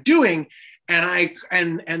that I'm doing, but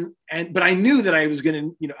I knew that I was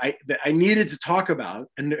going to that I needed to talk about,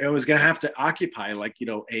 and I was going to have to occupy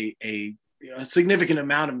a significant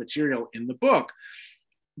amount of material in the book,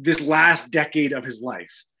 this last decade of his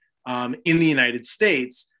life in the United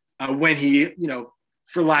States, when he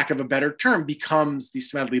for lack of a better term, becomes the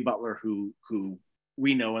Smedley Butler who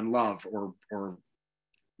we know and love, or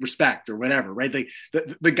respect, or whatever, right?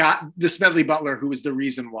 The Smedley Butler who is the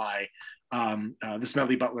reason why the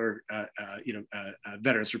Smedley Butler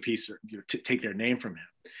Veterans for Peace take their name from him,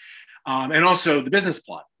 and also the business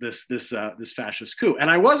plot, this fascist coup. And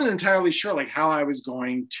I wasn't entirely sure how I was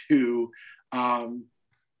going to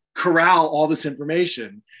corral all this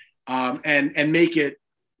information and make it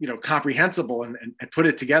comprehensible and put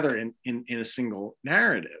it together in a single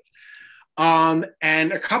narrative. And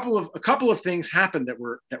a couple of things happened that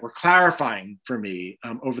were clarifying for me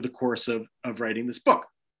over the course of writing this book.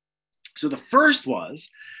 So the first was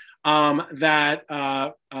that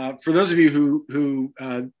for those of you who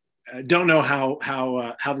don't know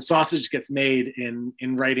how the sausage gets made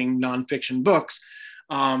in writing nonfiction books,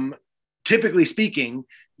 typically speaking,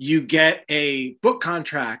 you get a book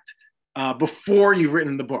contract before you've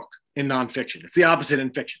written the book in nonfiction. It's the opposite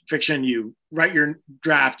in fiction. Fiction, you write your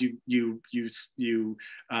draft, you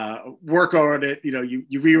work on it,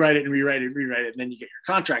 you rewrite it, and then you get your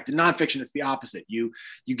contract. In nonfiction, it's the opposite. You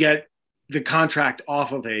get the contract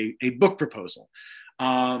off of a book proposal,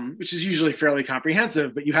 which is usually fairly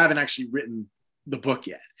comprehensive, but you haven't actually written the book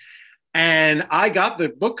yet. And I got the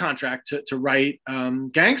book contract to write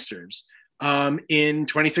Gangsters in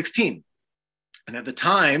 2016. And at the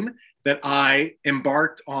time that I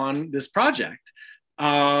embarked on this project,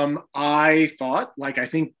 I thought, like I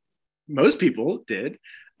think most people did,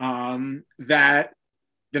 that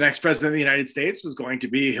the next president of the United States was going to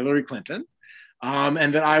be Hillary Clinton,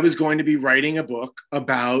 and that I was going to be writing a book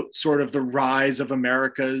about sort of the rise of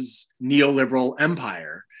America's neoliberal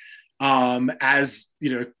empire, as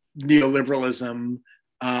neoliberalism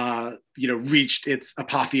reached its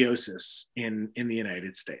apotheosis in the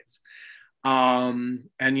United States. And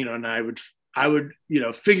I would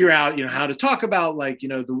figure out how to talk about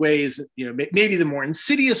the ways maybe the more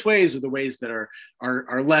insidious ways, or the ways that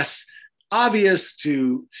are less obvious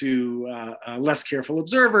to less careful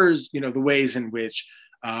observers, the ways in which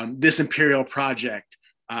this imperial project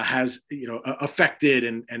has affected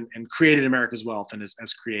and created America's wealth, and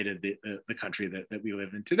has created the country that we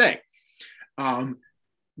live in today.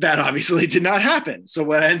 That obviously did not happen. So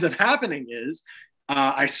what ends up happening is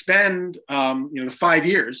I spend the 5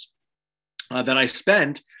 years that I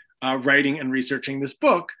spent writing and researching this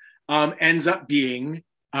book ends up being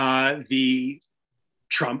the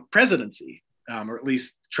Trump presidency. or at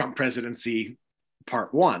least Trump presidency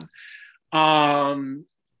part one. And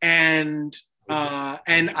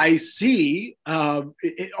I see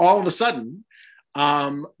all of a sudden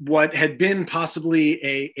what had been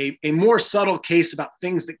possibly a more subtle case about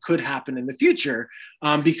things that could happen in the future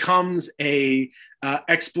becomes a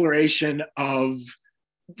exploration of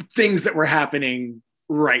things that were happening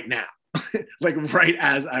right now, like right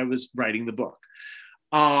as I was writing the book.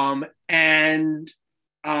 So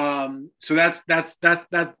that's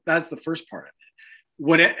the first part of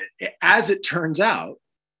it. As it turns out,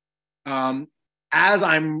 as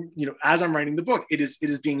I'm writing the book, it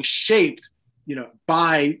is being shaped,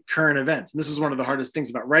 by current events. And this is one of the hardest things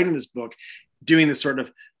about writing this book, doing this sort of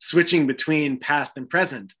switching between past and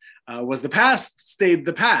present. Was the past stayed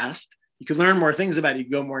the past. You could learn more things about it, you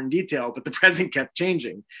could go more in detail, but the present kept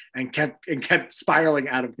changing and kept spiraling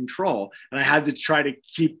out of control. And I had to try to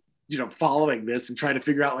keep, following this and try to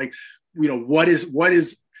figure out, like, where is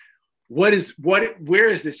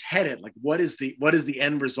this headed? Like, what is the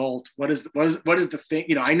end result? What is the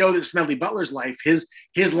thing? I know that Smedley Butler's life, his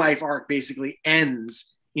life arc basically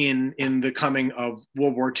ends in the coming of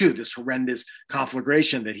World War II, this horrendous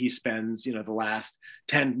conflagration that he spends, the last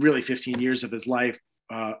 10, really 15 years of his life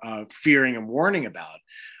fearing and warning about.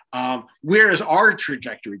 Where is our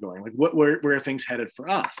trajectory going? Like, where are things headed for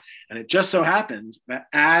us? And it just so happens that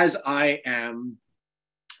as I am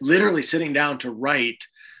literally sitting down to write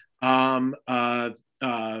both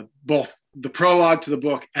the prologue to the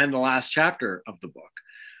book and the last chapter of the book,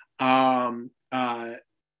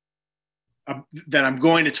 that I'm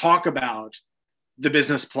going to talk about the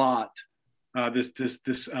business plot,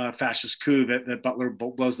 this fascist coup that Butler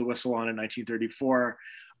blows the whistle on in 1934,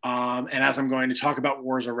 and as I'm going to talk about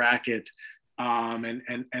war as a racket,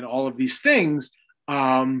 and all of these things,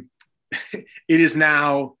 it is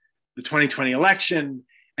now the 2020 election.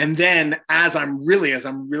 And then as I'm really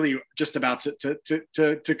just about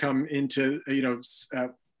to come into,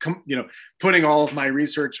 putting all of my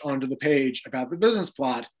research onto the page about the business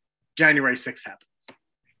plot, January 6th happens.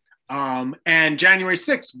 And January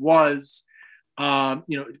 6th was,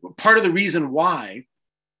 part of the reason why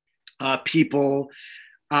people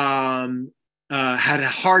had a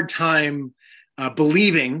hard time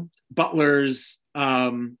believing Butler's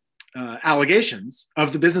allegations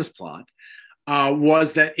of the business plot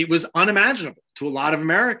was that it was unimaginable to a lot of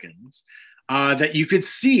Americans that you could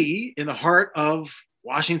see in the heart of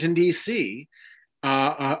Washington, D.C.,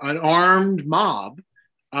 an armed mob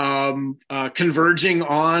converging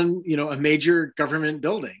on, a major government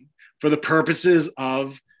building for the purposes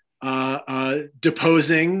of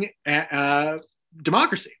deposing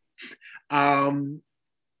democracy. As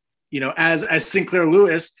Sinclair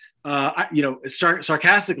Lewis,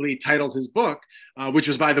 sarcastically titled his book, which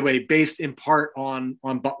was, by the way, based in part on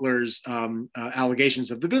Butler's allegations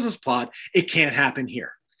of the business plot, "It Can't Happen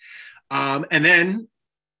Here." And then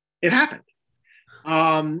it happened.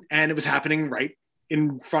 And it was happening right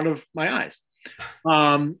in front of my eyes.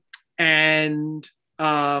 The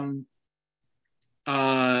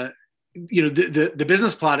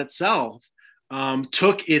business plot itself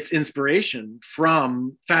took its inspiration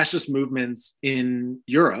from fascist movements in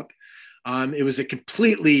Europe. It was a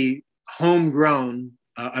completely homegrown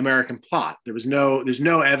American plot. There's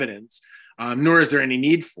no evidence, nor is there any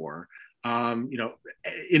need for,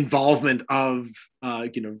 involvement of,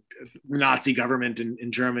 the Nazi government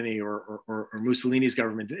in Germany or Mussolini's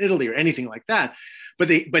government in Italy or anything like that.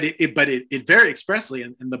 But it very expressly,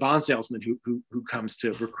 and the bond salesman who comes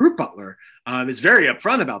to recruit Butler is very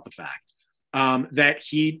upfront about the fact that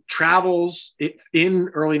he travels in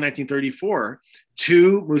early 1934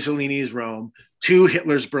 to Mussolini's Rome, to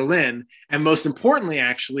Hitler's Berlin, and most importantly,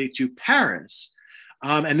 actually, to Paris.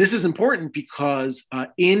 And this is important because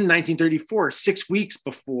in 1934, 6 weeks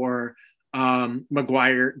before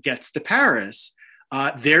Maguire gets to Paris,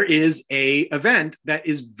 there is an event that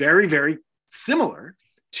is very, very similar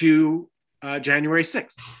to January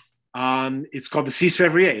 6th. It's called the 6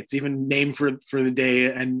 Février. It's even named for the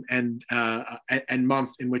day and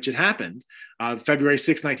month in which it happened. February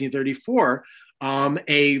 6, 1934,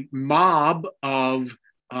 a mob of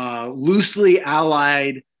loosely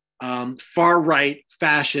allied far-right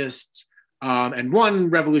fascists and one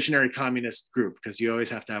revolutionary communist group, because you always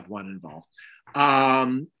have to have one involved,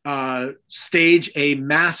 stage a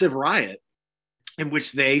massive riot in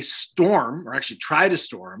which they storm, or actually try to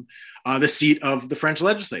storm, the seat of the French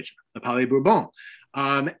legislature, the Palais Bourbon,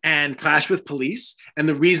 and clash with police. And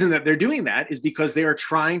the reason that they're doing that is because they are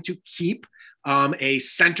trying to keep a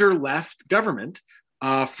center-left government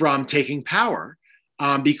from taking power.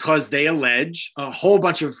 because they allege a whole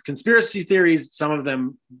bunch of conspiracy theories, some of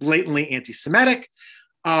them blatantly anti-Semitic,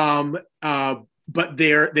 but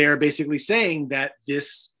they're basically saying that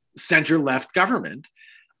this center-left government,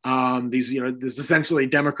 this essentially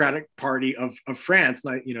Democratic Party of France,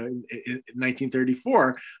 in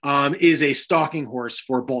 1934, is a stalking horse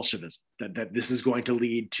for Bolshevism. That this is going to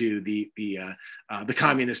lead to the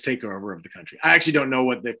communist takeover of the country. I actually don't know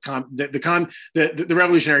what the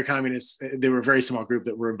revolutionary communists. They were a very small group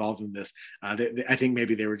that were involved in this. I think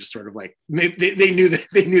maybe they were just sort of like they knew that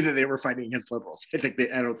they were fighting against liberals. I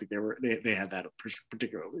don't think they had that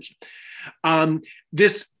particular illusion.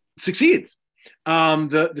 This succeeds.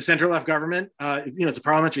 The center-left government, it's a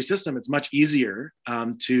parliamentary system. It's much easier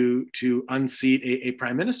to unseat a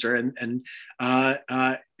prime minister, and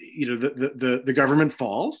the government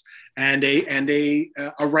falls, and a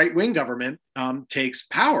right-wing government takes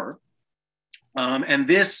power, and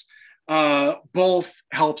this both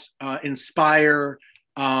helps inspire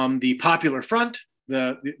the Popular Front,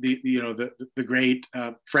 the great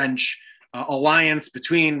French alliance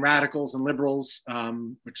between radicals and liberals,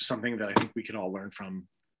 which is something that I think we can all learn from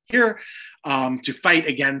here, to fight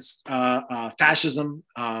against fascism,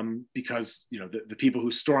 because the people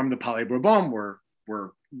who stormed the Palais Bourbon were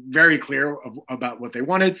very clear about what they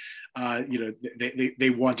wanted. They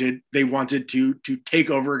wanted to take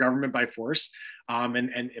over government by force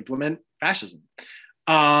and implement fascism.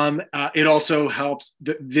 It also helps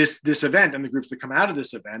this event and the groups that come out of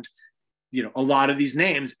this event. A lot of these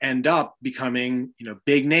names end up becoming,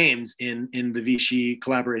 big names in the Vichy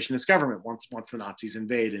collaborationist government once the Nazis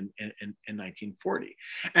invade in 1940,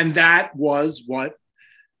 and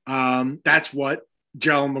that's what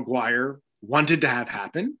Gerald Maguire wanted to have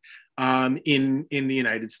happen in the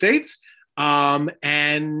United States,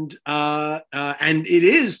 and it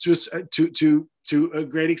is to a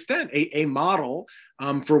great extent a model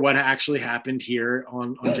for what actually happened here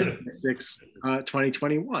on January 6,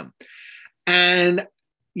 2021. And,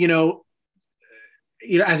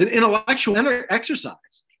 as an intellectual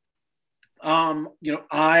exercise,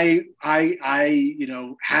 I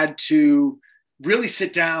had to really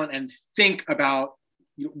sit down and think about,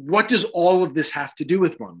 what does all of this have to do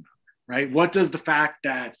with one another, right? What does the fact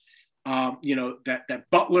that, that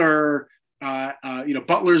Butler,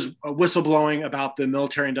 Butler's whistleblowing about the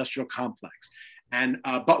military-industrial complex, and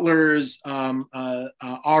Butler's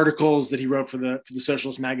articles that he wrote for the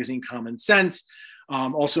socialist magazine Common Sense,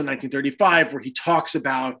 also in 1935, where he talks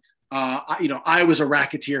about, I was a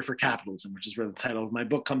racketeer for capitalism, which is where the title of my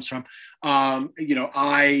book comes from.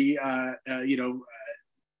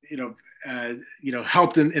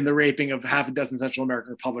 Helped in the raping of half a dozen Central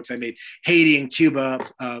American republics. I made Haiti and Cuba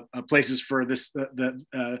places for the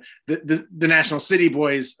National City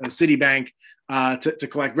Boys, Citibank, to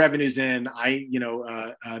collect revenues in. I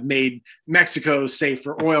made Mexico safe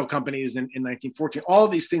for oil companies in 1914. All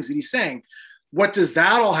of these things that he's saying. What does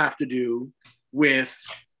that all have to do with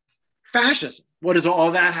fascism? What does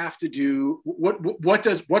all that have to do? What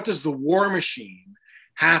does the war machine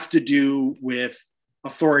have to do with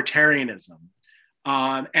authoritarianism,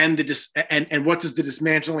 and what does the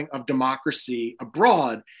dismantling of democracy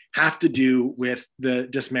abroad have to do with the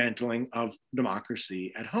dismantling of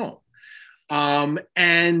democracy at home? For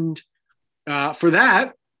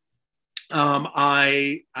that,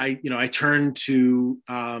 I turned to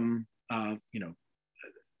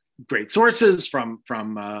great sources from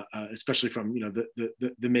especially from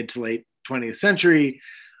the mid to late 20th century,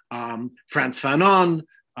 Frantz Fanon,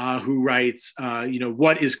 who writes,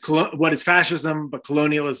 what is fascism but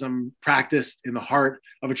colonialism practiced in the heart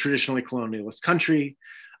of a traditionally colonialist country?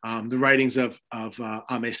 The writings of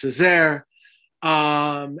Aimé Césaire,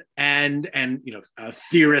 and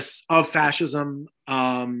theorists of fascism,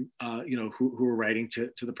 who are writing to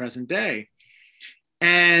the present day,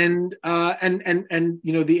 and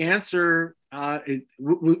the answer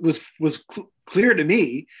was clear to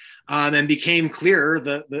me. And became clearer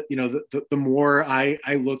the more I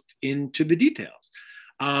looked into the details.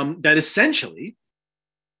 That essentially,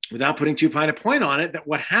 without putting too fine a point on it, that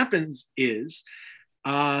what happens is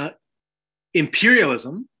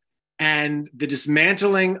imperialism and the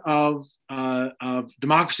dismantling of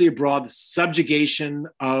democracy abroad, the subjugation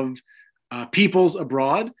of peoples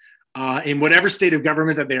abroad, in whatever state of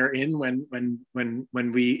government that they're in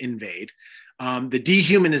when we invade, the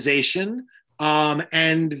dehumanization.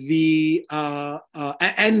 And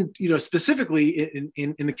specifically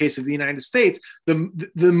in the case of the United States, the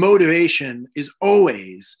motivation is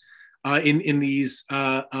always in these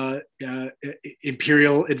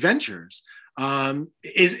imperial adventures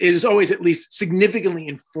is always at least significantly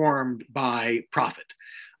informed by profit.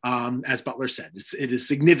 as Butler said. It is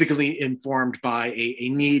significantly informed by a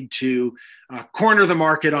need to corner the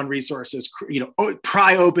market on resources,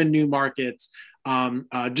 pry open new markets,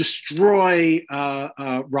 destroy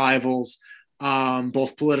rivals,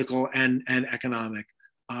 both political and economic,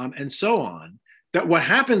 and so on. That what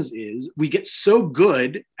happens is we get so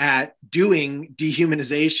good at doing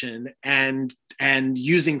dehumanization and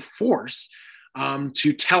using force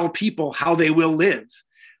to tell people how they will live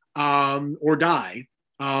or die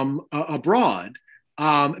abroad,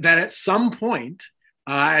 that at some point,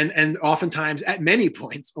 and oftentimes at many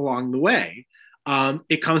points along the way,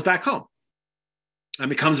 it comes back home.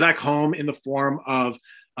 It comes back home in the form of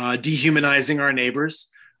dehumanizing our neighbors.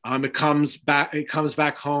 It comes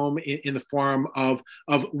back home in the form of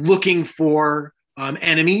looking for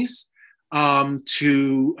enemies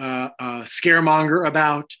to scaremonger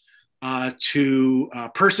about, to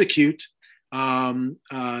persecute. Dean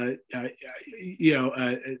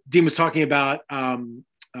was talking about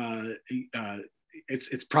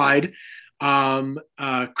it's pride.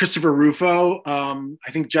 Christopher Rufo,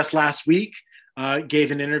 I think just last week, gave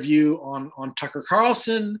an interview on Tucker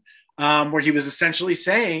Carlson, where he was essentially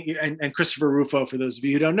saying, and Christopher Rufo, for those of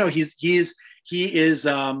you who don't know, he's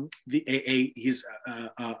a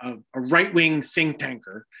right-wing think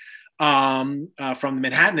tanker from the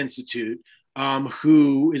Manhattan Institute,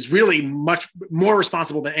 who is really much more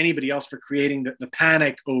responsible than anybody else for creating the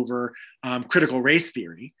panic over critical race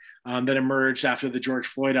theory that emerged after the George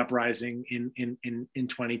Floyd uprising in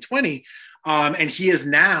 2020, and he is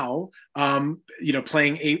now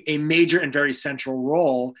playing a major and very central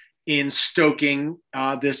role in stoking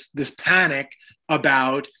this panic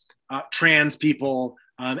about trans people,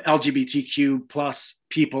 LGBTQ plus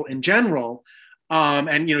people in general.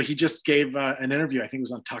 And he just gave an interview, I think it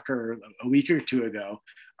was on Tucker a week or two ago,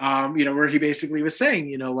 where he basically was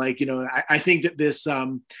saying, I think that this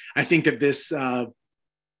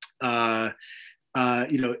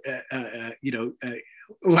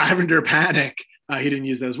lavender panic. He didn't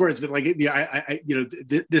use those words, but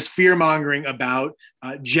this fear mongering about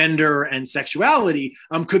gender and sexuality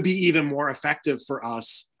could be even more effective for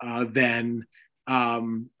us than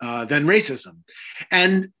racism.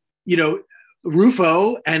 And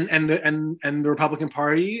Rufo and the Republican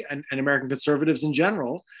Party and American conservatives in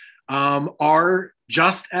general are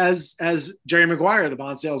just as Jerry Maguire, the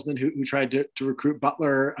bond salesman who tried to recruit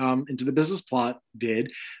Butler into the business plot, did.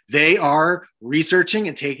 They are researching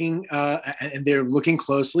and taking and they're looking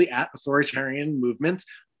closely at authoritarian movements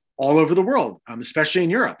all over the world, especially in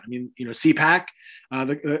Europe. I mean, CPAC,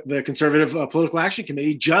 the Conservative Political Action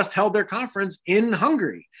Committee, just held their conference in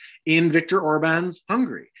Hungary, in Viktor Orban's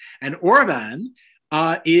Hungary. And Orban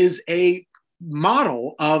is a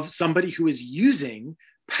model of somebody who is using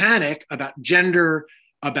panic about gender,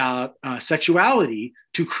 about sexuality,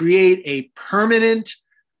 to create a permanent,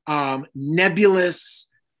 nebulous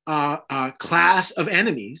class of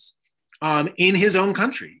enemies in his own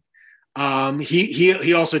country.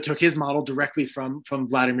 He also took his model directly from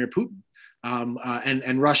Vladimir Putin,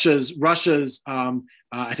 and Russia's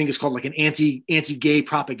I think it's called like an anti-gay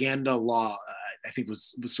propaganda law. I think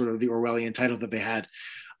was sort of the Orwellian title that they had,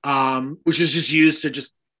 which is just used to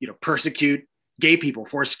just persecute gay people,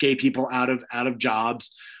 force gay people out of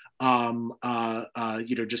jobs,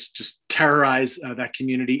 just terrorize that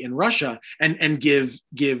community in Russia, and give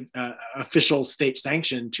official state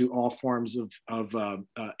sanction to all forms of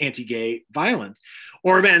anti-gay violence.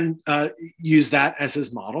 Orban used that as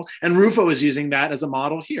his model, and Rufo is using that as a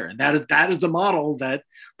model here, and that is the model that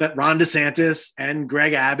Ron DeSantis and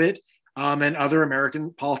Greg Abbott and other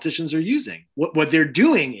American politicians are using. What they're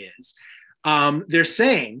doing is they're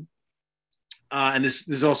saying. And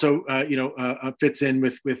this also fits in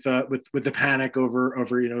with the panic over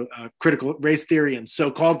critical race theory and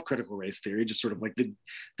so-called critical race theory, just sort of like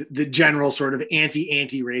the general sort of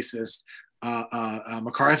anti-racist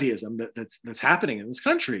McCarthyism that's happening in this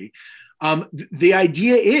country. The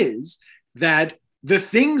idea is that the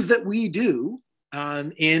things that we do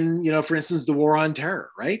in for instance, the war on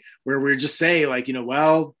terror, right, where we just say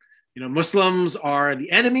Muslims are the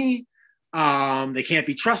enemy, they can't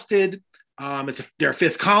be trusted. It's their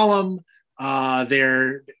fifth column.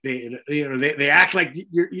 They act like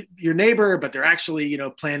your neighbor, but they're actually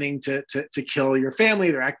planning to kill your family.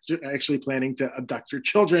 They're actually planning to abduct your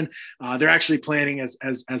children. They're actually planning, as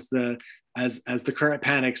the current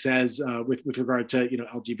panic says, with regard to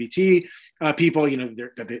LGBT people,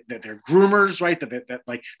 that they're groomers, right? That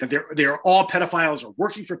they're all pedophiles or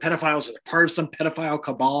working for pedophiles, or they're part of some pedophile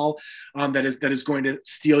cabal that is going to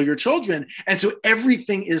steal your children. And so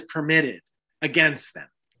everything is permitted against them.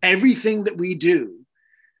 Everything that we do,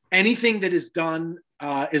 anything that is done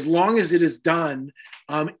as long as it is done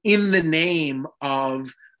in the name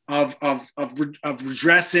of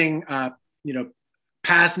redressing,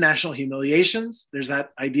 past national humiliations. There's that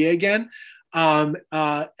idea again, to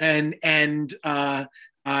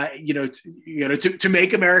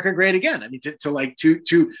make America great again. I mean,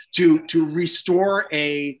 to restore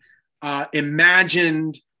a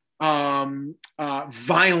imagined,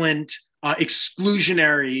 violent,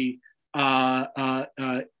 exclusionary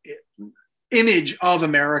image of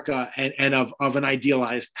America and of an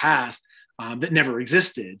idealized past that never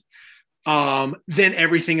existed, then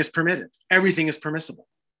everything is permitted. Everything is permissible.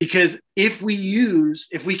 Because if we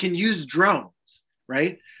can use drones,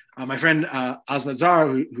 right? My friend Asma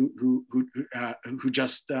Zahra, who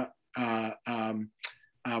just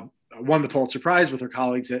won the Pulitzer Prize with her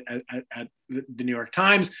colleagues at the New York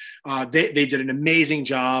Times, they did an amazing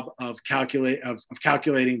job of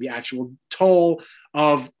calculating the actual toll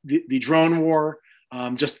of the drone war,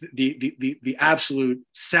 just the absolute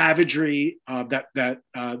savagery that the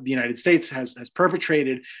United States has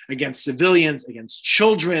perpetrated against civilians, against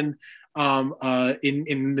children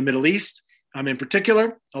in the Middle East, in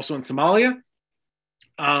particular, also in Somalia.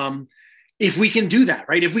 If we can do that,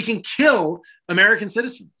 right? If we can kill American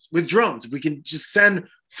citizens with drones, if we can just send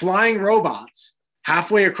flying robots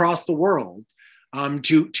halfway across the world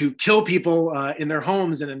to kill people in their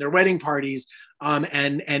homes and in their wedding parties and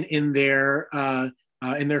in their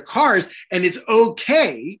cars, and it's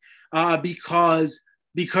okay because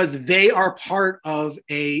they are part of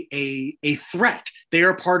a threat. They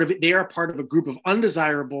are part of a group of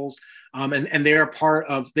undesirables, and they are part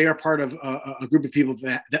of a group of people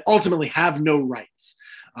that ultimately have no rights,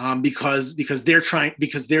 because they're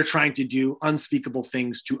trying to do unspeakable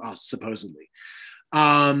things to us, supposedly.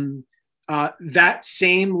 That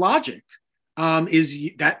same logic is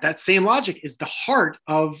the heart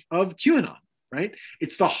of QAnon, right?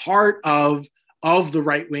 It's the heart of the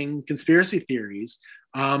right-wing conspiracy theories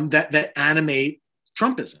that animate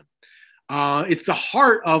Trumpism. It's the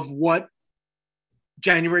heart of what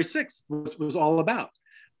January 6th was all about.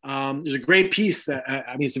 There's a great piece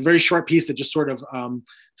it's a very short piece that just sort of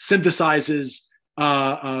synthesizes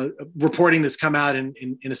reporting that's come out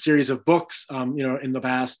in a series of books, in the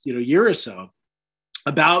past, year or so,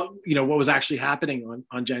 about, what was actually happening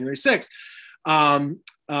on January 6th.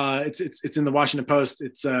 It's in the Washington Post.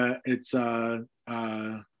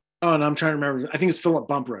 And I'm trying to remember. I think it's Philip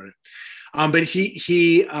Bump wrote it. But I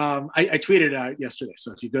tweeted out yesterday.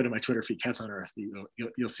 So if you go to my Twitter feed, Cats on Earth,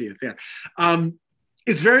 you'll see it there.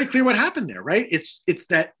 It's very clear what happened there, right? It's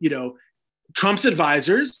that, Trump's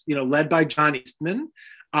advisors, led by John Eastman,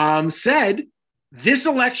 said this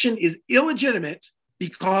election is illegitimate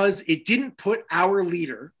because it didn't put our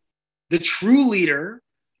leader, the true leader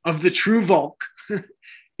of the true Volk,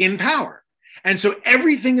 in power. And so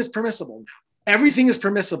everything is permissible now. Everything is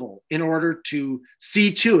permissible in order to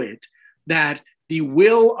see to it that the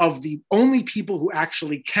will of the only people who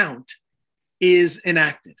actually count is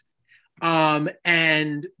enacted.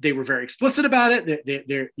 And they were very explicit about it.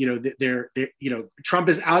 Trump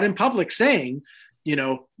is out in public saying,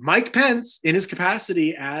 Mike Pence, in his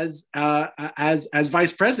capacity as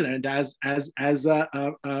vice president, as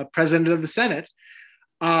president of the Senate,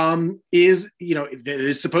 is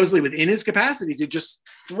supposedly within his capacity to just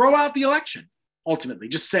throw out the election. Ultimately,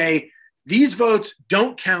 just say these votes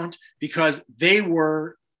don't count because they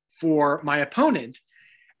were for my opponent,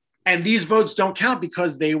 and these votes don't count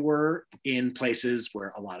because they were in places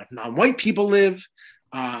where a lot of non-white people live.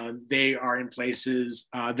 They are in places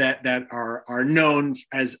that are known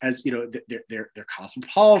as they're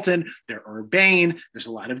cosmopolitan, they're urbane. There's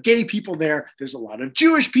a lot of gay people there. There's a lot of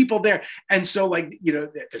Jewish people there, and so there's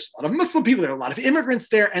a lot of Muslim people. There are a lot of immigrants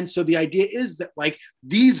there, and so the idea is that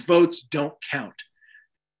these votes don't count.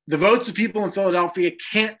 The votes of people in Philadelphia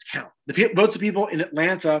can't count. The votes of people in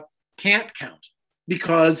Atlanta can't count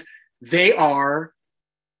because they are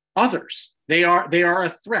others. They are a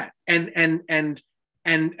threat, and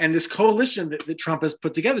this coalition that Trump has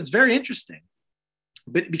put together, it's very interesting,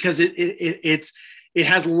 but because it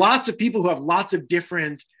has lots of people who have lots of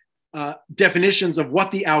different definitions of what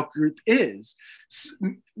the outgroup is.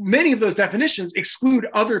 Many of those definitions exclude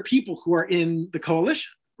other people who are in the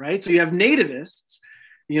coalition, right? So you have nativists,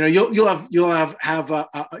 you'll have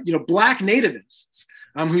Black nativists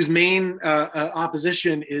whose main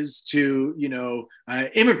opposition is to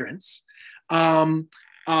immigrants.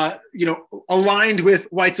 Aligned with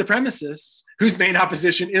white supremacists whose main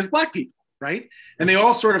opposition is Black people, right? And they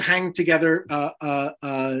all sort of hang together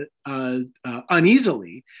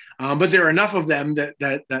uneasily, but there are enough of them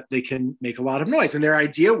that they can make a lot of noise. And their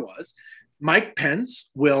idea was Mike Pence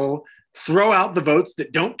will throw out the votes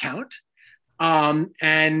that don't count.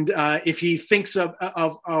 If he thinks of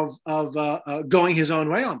going his own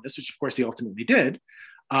way on this, which of course he ultimately did,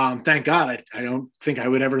 thank God. I don't think I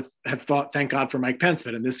would ever have thought, thank God for Mike Pence,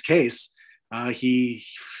 but in this case, he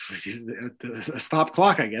a stop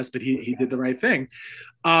clock, I guess, but he did the right thing.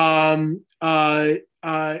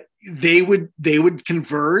 They would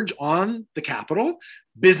converge on the Capitol,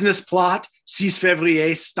 business plot, 6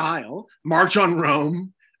 Février style, March on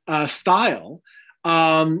Rome style,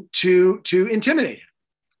 to intimidate him.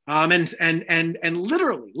 And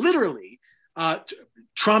literally,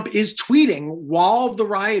 Trump is tweeting while the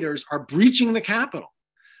rioters are breaching the Capitol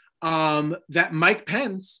that Mike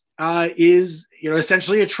Pence is,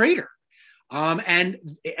 essentially a traitor. And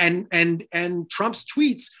Trump's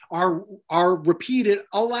tweets are repeated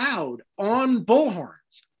aloud on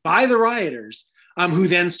bullhorns by the rioters, who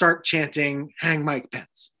then start chanting, "Hang Mike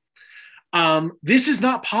Pence." This is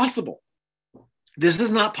not possible. This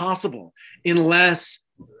is not possible unless,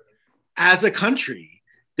 as a country,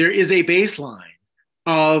 there is a baseline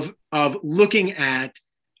of looking at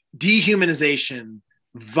dehumanization,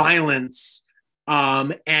 violence,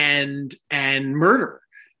 and murder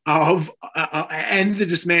and the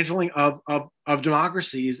dismantling of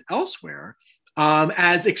democracies elsewhere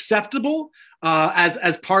as acceptable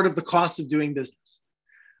as part of the cost of doing business.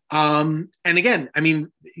 And again, I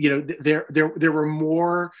mean, there were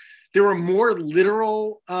more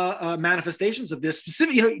literal manifestations of this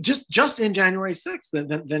specific, just in January 6th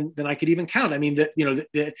than I could even count. I mean,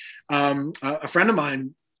 a friend of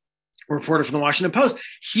mine, a reporter from the Washington Post,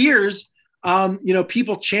 hears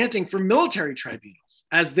people chanting for military tribunals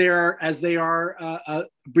as they are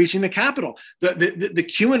breaching the Capitol. The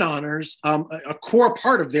QAnoners, a core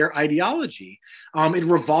part of their ideology, it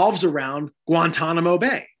revolves around Guantanamo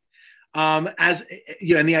Bay. And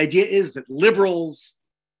the idea is that liberals,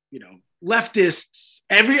 leftists,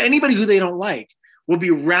 anybody who they don't like will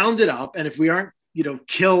be rounded up, and if we aren't,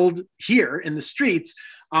 killed here in the streets,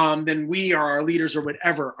 then we or our leaders or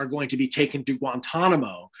whatever are going to be taken to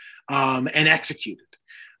Guantanamo and executed.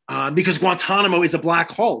 Because Guantanamo is a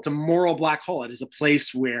black hole. It's a moral black hole. It is a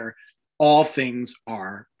place where all things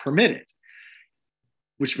are permitted.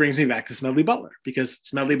 Which brings me back to Smedley Butler, because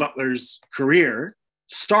Smedley Butler's career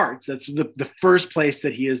starts, that's the first place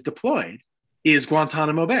that he is deployed, is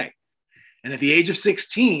Guantanamo Bay. And at the age of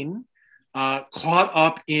 16, caught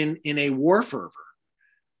up in a war fervor,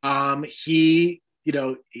 he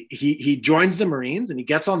joins the Marines and he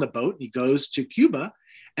gets on the boat and he goes to Cuba.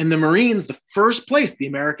 And the Marines, the first place the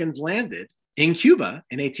Americans landed in Cuba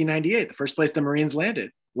in 1898, the first place the Marines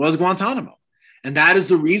landed was Guantanamo. And that is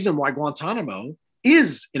the reason why Guantanamo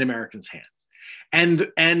is in Americans' hands.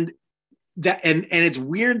 And its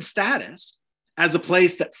weird status as a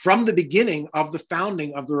place that from the beginning of the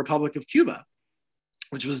founding of the Republic of Cuba,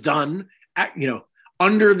 which was done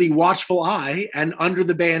under the watchful eye and under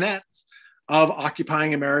the bayonets of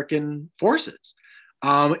occupying American forces.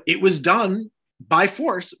 It was done by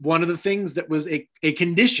force. One of the things that was a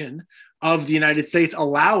condition of the United States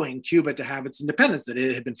allowing Cuba to have its independence, that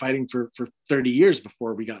it had been fighting for 30 years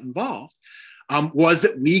before we got involved, was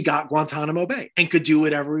that we got Guantanamo Bay and could do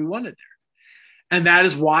whatever we wanted there. And that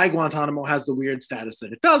is why Guantanamo has the weird status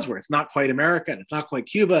that it does, where it's not quite America and it's not quite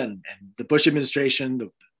Cuba. And the Bush administration, the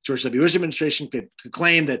George W. Bush administration could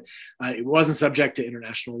claim that it wasn't subject to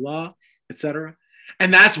international law, et cetera.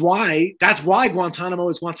 And that's why Guantanamo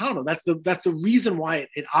is Guantanamo. That's the reason why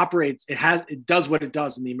it operates. It does what it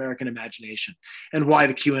does in the American imagination, and why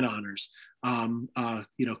the QAnoners,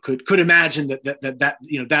 could imagine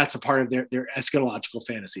that that's a part of their eschatological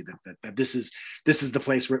fantasy, that this is the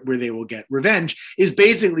place where they will get revenge, is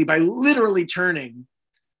basically by literally turning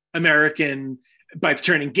by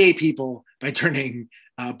turning gay people, by turning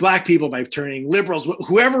Black people, by turning liberals,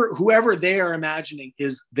 whoever they are imagining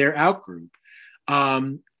is their outgroup,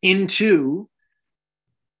 into,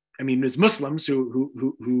 there's Muslims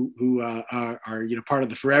who are part of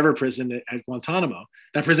the forever prison at Guantanamo.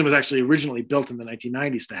 That prison was actually originally built in the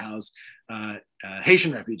 1990s to house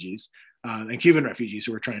Haitian refugees and Cuban refugees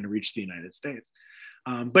who were trying to reach the United States.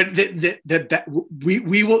 But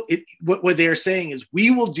what they are saying is,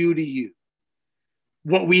 we will do to you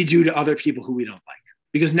what we do to other people who we don't like,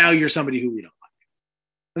 because now you're somebody who we don't like.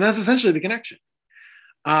 And that's essentially the connection.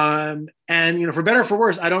 And for better or for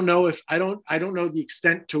worse, I don't know the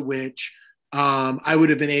extent to which I would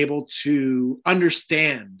have been able to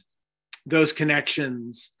understand those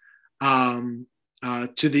connections to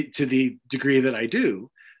the degree that I do,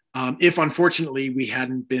 if unfortunately we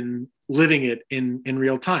hadn't been living it in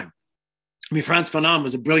real time. Frantz Fanon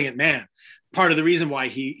was a brilliant man, part of the reason why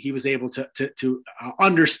he was able to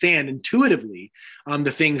understand intuitively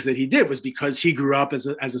the things that he did was because he grew up as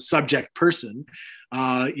a subject person,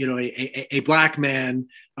 a black man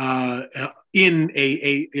in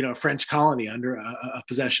a French colony under a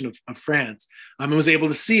possession of France, and was able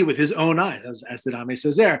to see with his own eyes, as did Aimé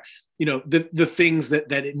Césaire, the things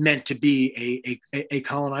that it meant to be a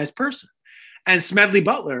colonized person. And Smedley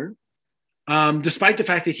Butler, despite the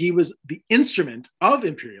fact that he was the instrument of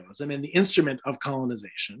imperialism and the instrument of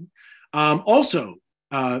colonization, also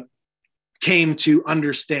came to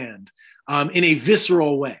understand in a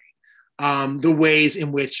visceral way the ways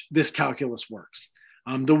in which this calculus works,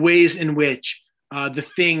 the ways in which the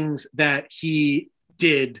things that he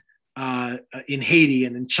did in Haiti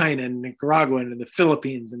and in China and Nicaragua and in the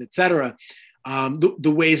Philippines and et cetera,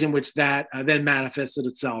 the ways in which that then manifested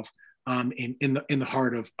itself in the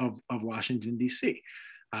heart of Washington, D.C.,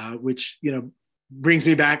 which brings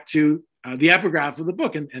me back to the epigraph of the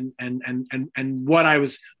book and what I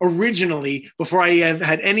was originally, before I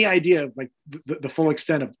had any idea of like the full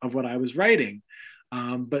extent of what I was writing.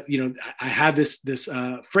 But I had this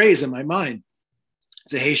phrase in my mind.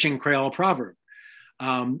 It's a Haitian Creole proverb: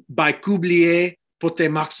 "By qu'oublier pote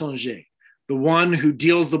songer." The one who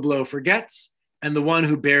deals the blow forgets, and the one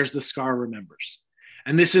who bears the scar remembers.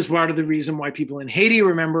 And this is part of the reason why people in Haiti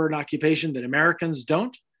remember an occupation that Americans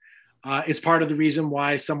don't. It's part of the reason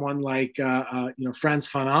why someone like Frantz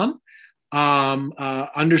Fanon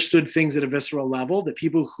understood things at a visceral level that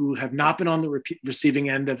people who have not been on the receiving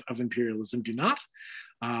end of imperialism do not.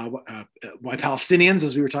 Why Palestinians,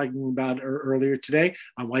 as we were talking about earlier today,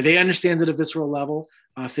 why they understand at a visceral level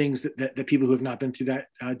things that people who have not been through that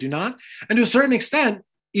do not. And to a certain extent,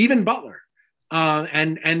 even Butler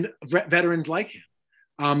and veterans like him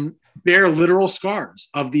bear literal scars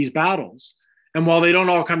of these battles. And while they don't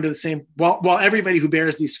all come to the same, while everybody who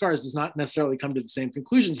bears these scars does not necessarily come to the same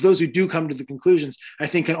conclusions, those who do come to the conclusions, I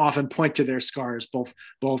think, can often point to their scars, both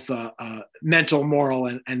mental, moral,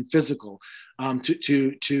 and physical,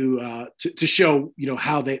 to show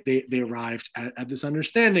how they arrived at this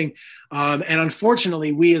understanding. And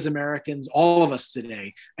unfortunately, we as Americans, all of us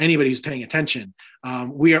today, anybody who's paying attention,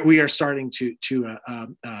 we are starting to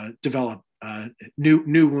develop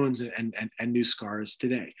new wounds and new scars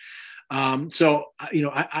today. So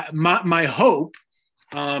my hope,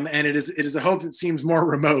 and it is a hope that seems more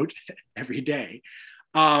remote every day,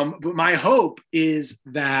 but my hope is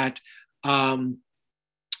that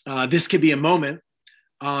this could be a moment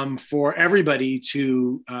for everybody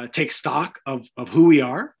to take stock of who we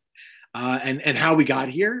are and how we got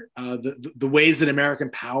here, the ways that American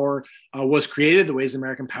power was created, the ways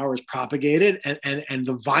American power is propagated, and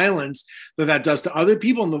the violence that does to other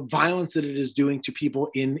people, and the violence that it is doing to people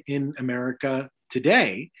in America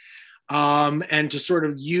today, and to sort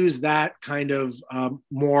of use that kind of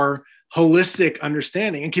more holistic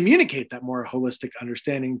understanding and communicate that more holistic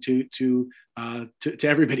understanding to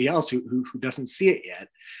everybody else who doesn't see it yet,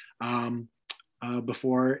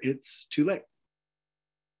 before it's too late.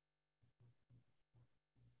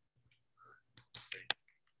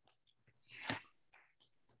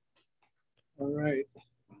 All right.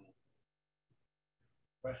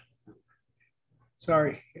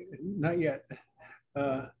 Sorry, not yet.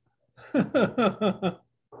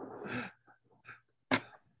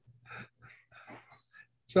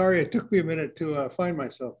 Sorry, it took me a minute to find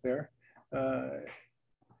myself there. There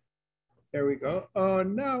we go. Oh,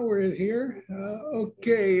 now we're here.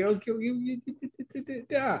 Okay.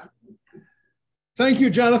 Yeah. Thank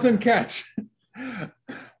you, Jonathan Katz.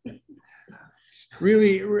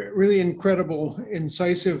 Really incredible,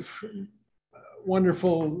 incisive,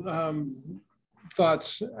 wonderful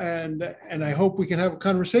thoughts, and I hope we can have a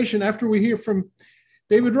conversation after we hear from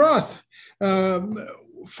David Roth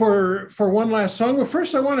for one last song. But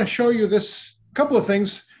first, I want to show you this couple of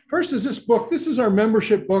things. First is this book. This is our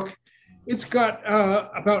membership book. It's got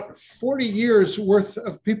about 40 years worth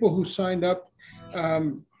of people who signed up.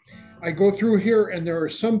 I go through here, and there are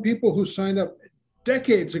some people who signed up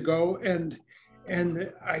decades ago, and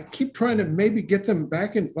I keep trying to maybe get them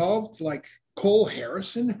back involved, like Cole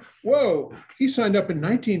Harrison. Whoa, he signed up in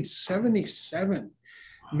 1977.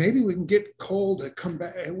 Maybe we can get Cole to come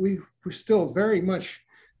back. We still very much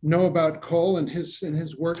know about Cole and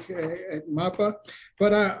his work at MAPA.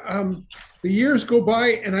 But the years go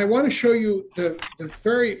by, and I want to show you the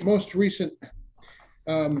very most recent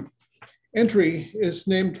entry is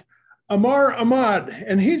named Amar Ahmad,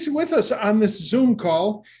 and he's with us on this Zoom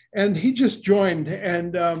call, and he just joined.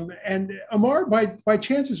 And Amar, by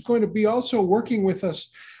chance, is going to be also working with us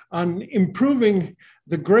on improving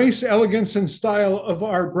the grace, elegance, and style of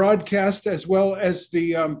our broadcast, as well as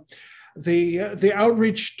the the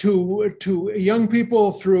outreach to young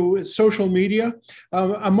people through social media.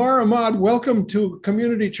 Amar Ahmad, welcome to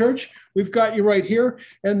Community Church. We've got you right here.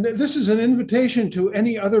 And this is an invitation to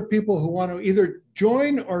any other people who want to either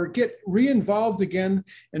join or get re-involved again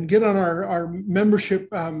and get on our membership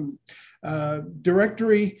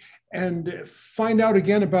directory and find out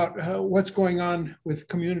again about what's going on with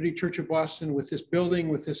Community Church of Boston, with this building,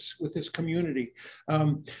 with this community.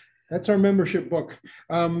 That's our membership book.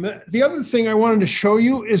 The other thing I wanted to show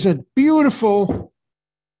you is a beautiful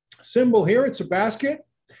symbol here. It's a basket,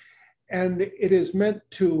 and it is meant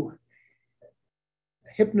to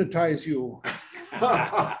hypnotize you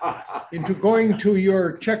into going to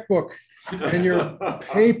your checkbook and your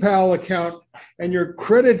PayPal account and your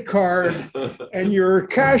credit card and your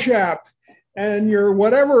Cash App and your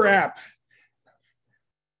whatever app.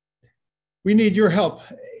 We need your help.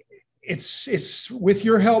 It's with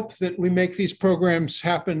your help that we make these programs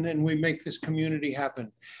happen and we make this community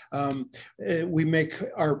happen. We make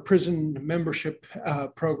our prison membership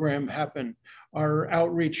program happen, our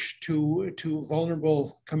outreach to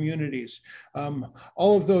vulnerable communities,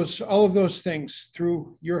 all of those things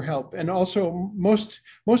through your help, and also most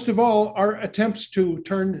of all, our attempts to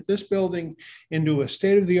turn this building into a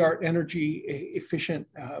state-of-the-art, energy efficient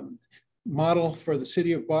model for the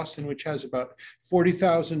city of Boston, which has about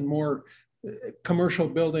 40,000 more commercial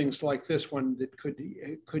buildings like this one that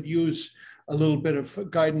could use a little bit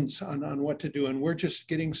of guidance on what to do. And we're just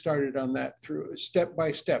getting started on that through step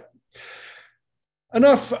by step.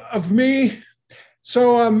 Enough of me.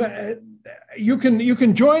 So you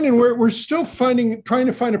can join, and we're still trying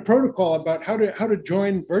to find a protocol about how to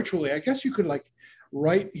join virtually. I guess you could like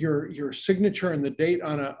write your signature and the date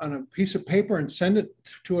on a piece of paper and send it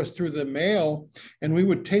to us through the mail, and we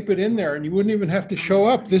would tape it in there, and you wouldn't even have to show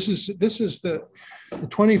up. This is the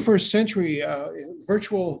 21st century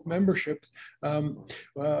virtual membership,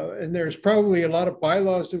 and there's probably a lot of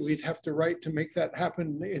bylaws that we'd have to write to make that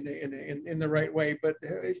happen in the right way. But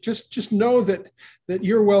just know that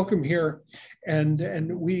you're welcome here,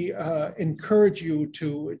 and we encourage you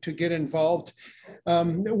to get involved.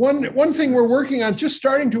 One thing we're working on, just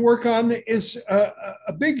starting to work on, is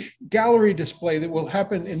a big gallery display that will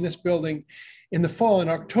happen in this building in the fall, in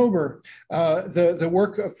October. The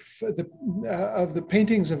work of the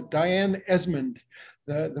paintings of Diane Esmond,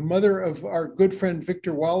 the mother of our good friend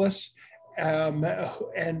Victor Wallace,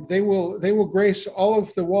 and they will grace all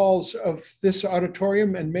of the walls of this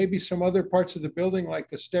auditorium and maybe some other parts of the building, like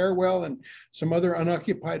the stairwell and some other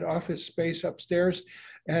unoccupied office space upstairs.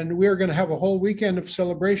 And we're going to have a whole weekend of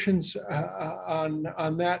celebrations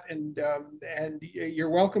on that, and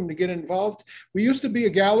you're welcome to get involved. We used to be a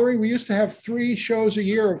gallery. We used to have 3 shows a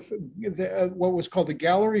year of what was called the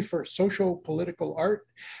Gallery for Social Political Art.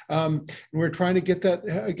 And we're trying to get that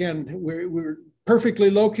again. We're perfectly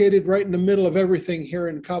located right in the middle of everything here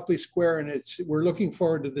in Copley Square, and we're looking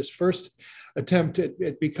forward to this first attempt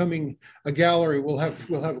at becoming a gallery. We'll have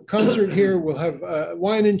a concert here. We'll have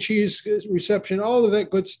wine and cheese reception, all of that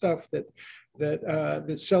good stuff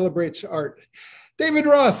that celebrates art. David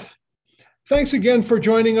Roth, thanks again for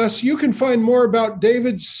joining us. You can find more about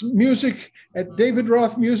David's music at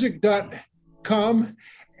davidrothmusic.com.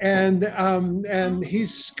 And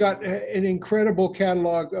he's got an incredible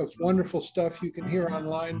catalog of wonderful stuff you can hear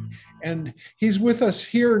online. And he's with us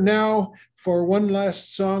here now for one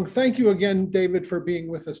last song. Thank you again, David, for being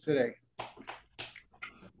with us today.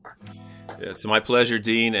 It's my pleasure,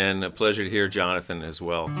 Dean, and a pleasure to hear Jonathan as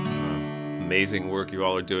well. Amazing work you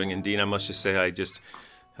all are doing. And Dean, I must just say,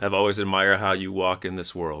 I've always admired how you walk in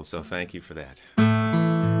this world. So thank you for that.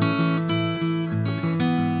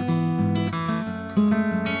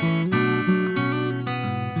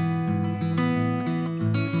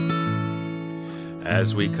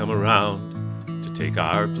 As we come around to take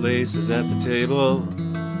our places at the table,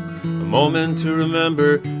 a moment to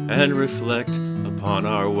remember and reflect upon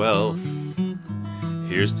our wealth.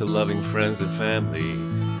 Here's to loving friends and family,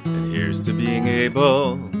 and here's to being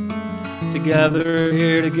able to gather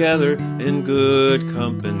here together in good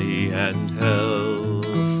company and health.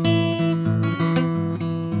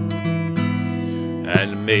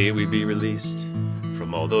 And may we be released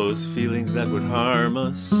from all those feelings that would harm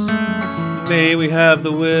us. May we have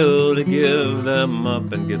the will to give them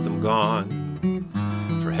up and get them gone.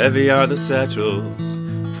 For heavy are the satchels,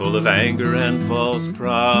 full of anger and false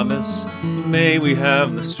promise. May we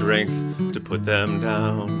have the strength to put them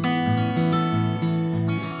down.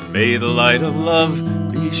 And may the light of love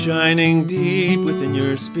be shining deep within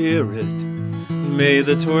your spirit. May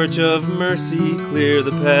the torch of mercy clear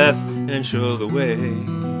the path and show the way.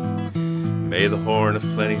 May the horn of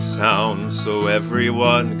plenty sound so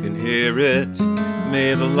everyone can hear it.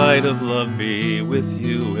 May the light of love be with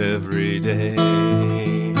you every day.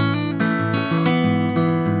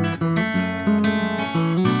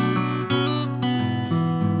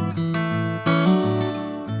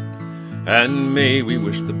 And may we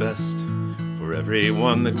wish the best for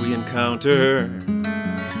everyone that we encounter.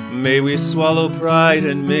 May we swallow pride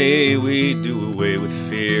and may we do away with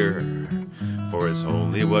fear. For it's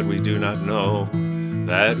only what we do not know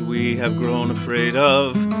that we have grown afraid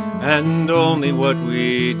of, and only what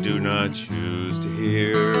we do not choose to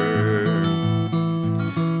hear.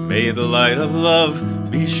 May the light of love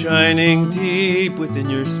be shining deep within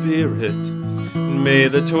your spirit. May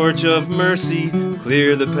the torch of mercy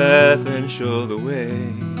clear the path and show the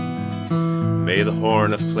way. May the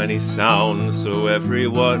horn of plenty sound so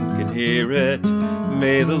everyone can hear it.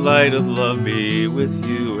 May the light of love be with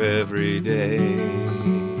you every day,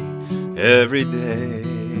 every day.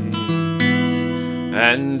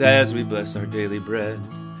 And as we bless our daily bread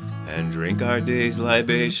and drink our day's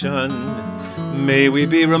libation, may we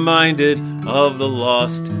be reminded of the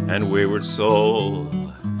lost and wayward soul,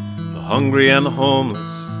 the hungry and the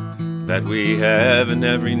homeless that we have in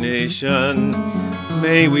every nation.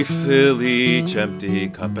 May we fill each empty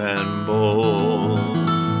cup and bowl.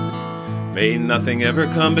 May nothing ever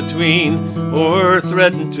come between or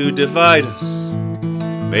threaten to divide us.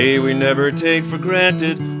 May we never take for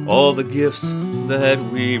granted all the gifts that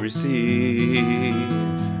we receive,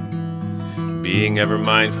 being ever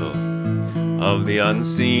mindful of the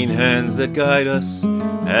unseen hands that guide us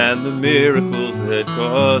and the miracles that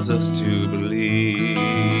cause us to believe.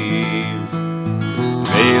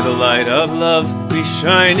 May the light of love be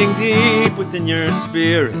shining deep within your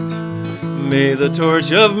spirit. May the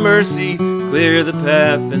torch of mercy clear the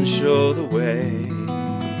path and show the way.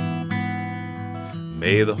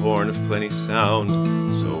 May the horn of plenty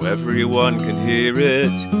sound so everyone can hear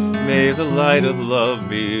it. May the light of love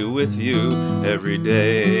be with you every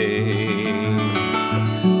day.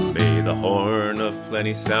 May the horn of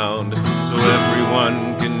plenty sound so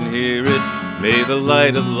everyone can hear it. May the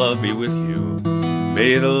light of love be with you.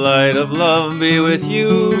 May the light of love be with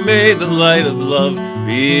you. May the light of love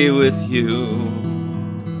be with you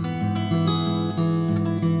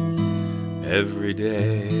every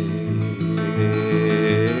day.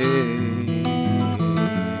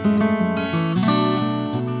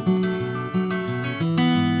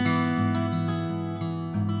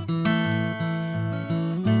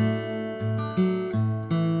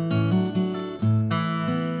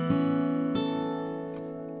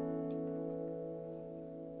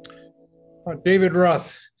 David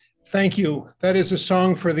Roth, thank you. That is a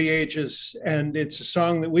song for the ages, and it's a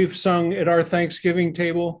song that we've sung at our Thanksgiving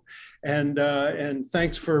table. And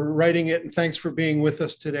thanks for writing it, and thanks for being with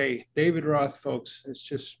us today. David Roth, folks, it's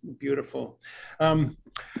just beautiful.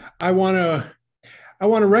 I want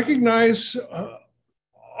to recognize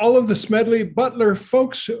all of the Smedley Butler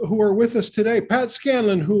folks who are with us today. Pat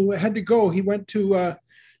Scanlon, who had to go, he went to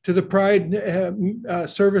the Pride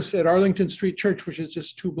service at Arlington Street Church, which is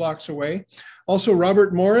just 2 blocks away. Also,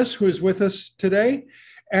 Robert Morris, who is with us today,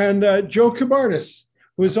 and Joe Kibartis,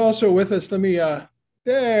 who is also with us. Let me,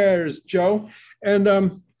 there's Joe.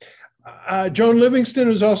 And Joan Livingston,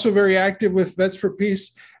 who's also very active with Vets for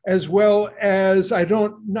Peace, as well as,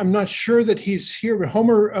 I'm not sure that he's here, but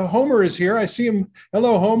Homer is here. I see him.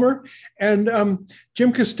 Hello, Homer. And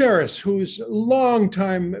Jim Casteris, who's a long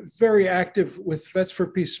time very active with Vets for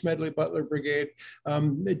Peace Smedley Butler Brigade.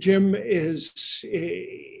 Jim is,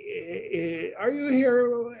 are you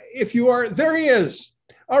here? If you are, there he is.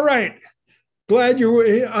 All right. Glad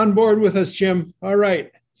you're on board with us, Jim. All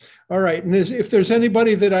right. All right, and if there's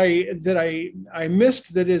anybody that I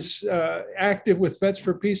missed that is active with Vets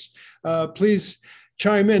for Peace, please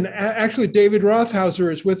chime in. Actually, David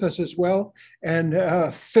Rothhauser is with us as well, and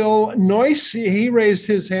Phil Noyce, he raised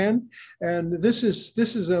his hand, and this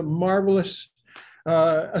is a marvelous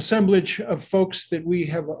assemblage of folks that we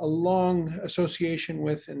have a long association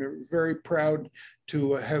with, and are very proud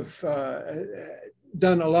to have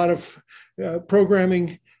done a lot of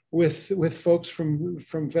programming with folks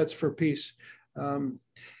from Vets for Peace.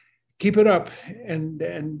 Keep it up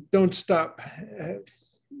and don't stop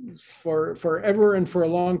for forever and for a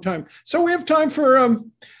long time. So we have time for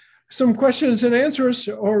some questions and answers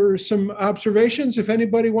or some observations. If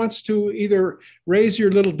anybody wants to either raise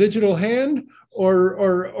your little digital hand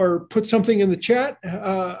or put something in the chat.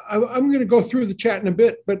 I'm going to go through the chat in a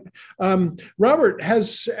bit, but Robert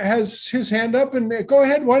has his hand up, and go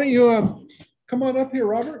ahead. Why don't you come on up here,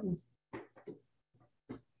 Robert?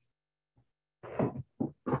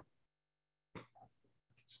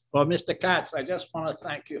 Well, Mr. Katz, I just want to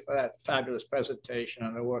thank you for that fabulous presentation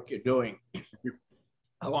and the work you're doing.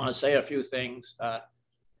 I want to say a few things.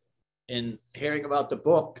 In hearing about the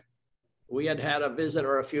book, we had a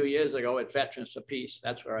visitor a few years ago at Veterans for Peace.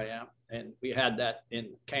 That's where I am. And we had that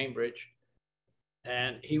in Cambridge.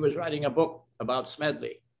 And he was writing a book about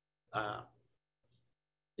Smedley.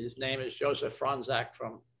 His name is Joseph Franzak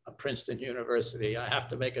from Princeton University. I have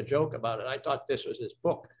to make a joke about it. I thought this was his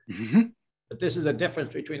book. Mm-hmm. But this is the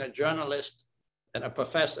difference between a journalist and a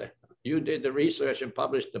professor. You did the research and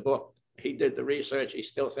published the book. He did the research. He's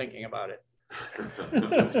still thinking about it.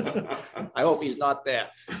 I hope he's not there.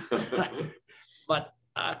 But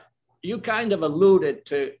you kind of alluded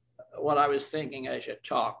to what I was thinking as you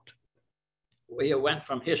talked. We went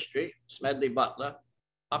from history, Smedley Butler,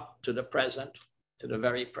 up to the present, to the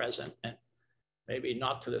very present, and maybe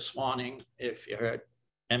not to this morning if you heard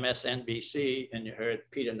MSNBC and you heard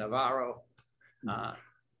Peter Navarro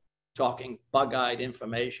talking bug-eyed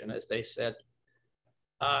information, as they said.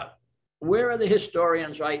 Where are the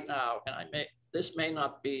historians right now? And this may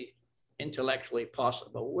not be intellectually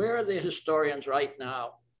possible. Where are the historians right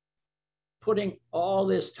now putting all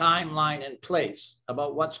this timeline in place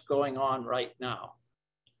about what's going on right now?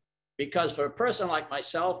 Because for a person like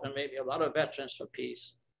myself and maybe a lot of Veterans for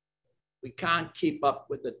Peace, we can't keep up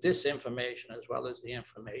with the disinformation as well as the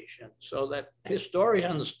information. So that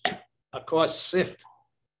historians, of course, sift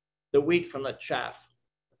the wheat from the chaff.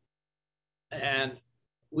 And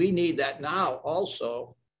we need that now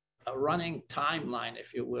also, a running timeline,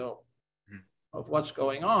 if you will, of what's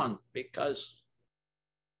going on, because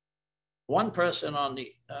one person on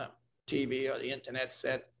the TV or the internet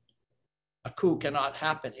said, a coup cannot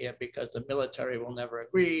happen here because the military will never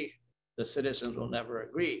agree, the citizens will never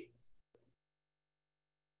agree.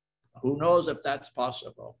 Who knows if that's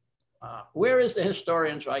possible? Where is the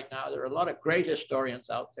historians right now? There are a lot of great historians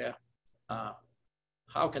out there.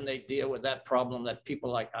 How can they deal with that problem that people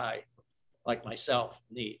like myself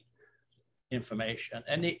need information?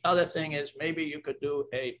 And the other thing is maybe you could do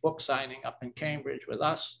a book signing up in Cambridge with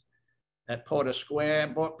us at Porter Square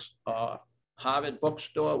Books or Harvard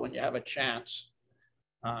Bookstore when you have a chance.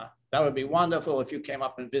 That would be wonderful if you came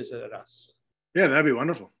up and visited us. Yeah, that'd be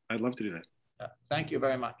wonderful. I'd love to do that. Thank you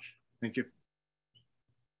very much. Thank you.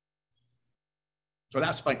 So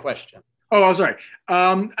that's my question. Oh, I'm sorry.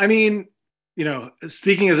 I mean, you know,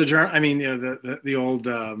 speaking as a journalist, I mean, you know, the old,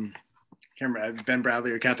 can't remember, Ben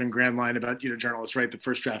Bradley or Catherine Graham line about, you know, journalists write the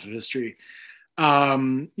first draft of history.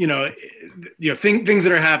 You know, things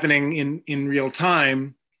that are happening in real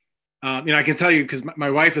time. You know, I can tell you because my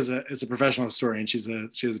wife is a professional historian. She has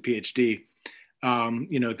a PhD.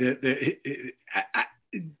 You know,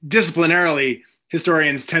 disciplinarily,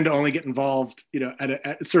 historians tend to only get involved, you know,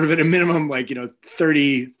 at sort of at a minimum, like, you know,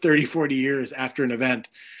 30, 40 years after an event,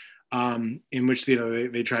 in which, you know,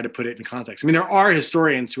 they try to put it in context. I mean, there are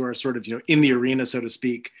historians who are sort of, you know, in the arena, so to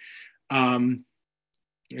speak. You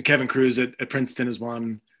know, Kevin Cruz at Princeton is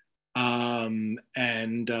one. And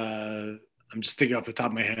I'm just thinking off the top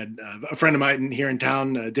of my head, a friend of mine here in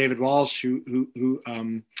town, David Walsh, who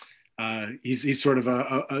he's sort of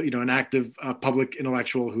a you know, an active public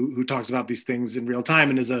intellectual who talks about these things in real time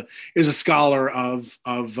and is a scholar of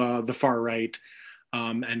the far right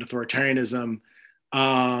and authoritarianism.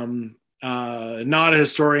 Not a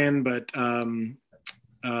historian, but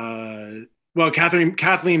well,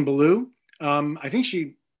 Kathleen Ballou, I think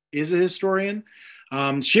she is a historian.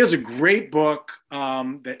 She has a great book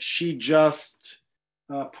that she just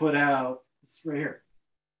put out. It's right here.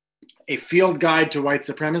 A Field Guide to White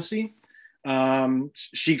Supremacy.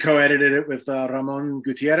 She co-edited it with Ramon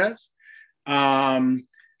Gutierrez. That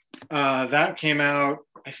came out,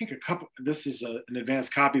 I think this is an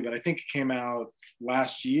advanced copy, but I think it came out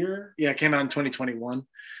last year. Yeah, it came out in 2021.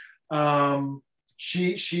 You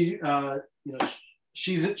know,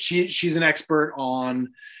 she's an expert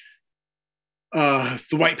on the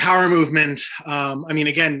white power movement. I mean,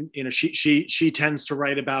 again, you know, she tends to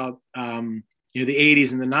write about you know, the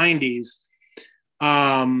 80s and the 90s,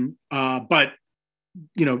 but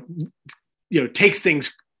you know, takes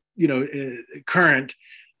things, you know, current,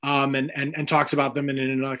 and talks about them in an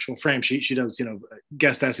intellectual frame. She does, you know,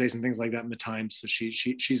 guest essays and things like that in the Times. So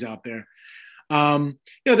she's out there. You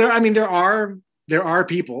know, there are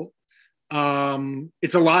people.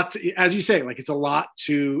 It's a lot to, as you say, like it's a lot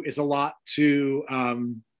to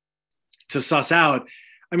suss out.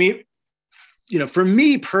 I mean, you know, for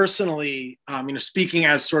me personally, you know, speaking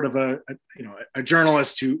as sort of a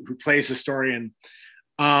journalist who plays historian,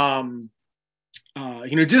 you know,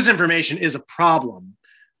 disinformation is a problem,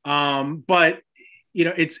 but you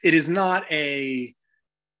know, it is not a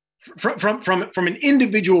from an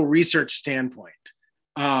individual research standpoint,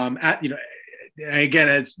 again,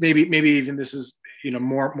 it's maybe even this is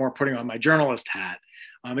more putting on my journalist hat.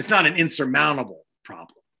 It's not an insurmountable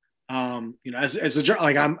problem. As a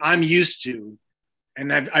like I'm used to,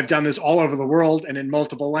 and I've done this all over the world and in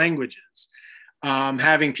multiple languages,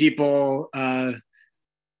 having people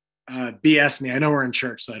BS me. I know we're in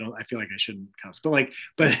church, so I feel like I shouldn't cuss, but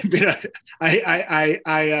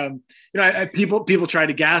people try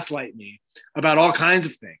to gaslight me about all kinds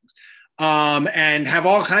of things, and have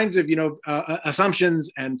all kinds of assumptions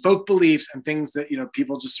and folk beliefs and things that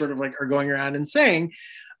people just sort of like are going around and saying.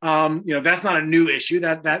 That's not a new issue.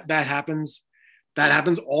 That happens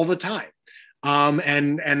all the time.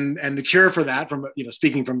 And the cure for that, from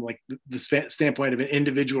speaking from like the standpoint of an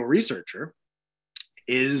individual researcher,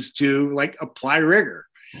 is to like apply rigor.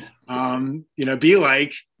 Be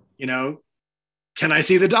like, can I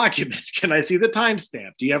see the document? Can I see the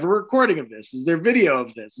timestamp? Do you have a recording of this? Is there video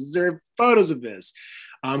of this? Is there photos of this?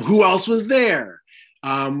 Who else was there?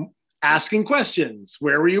 Asking questions.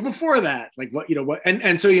 Where were you before that? Like what,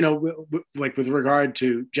 and so, like with regard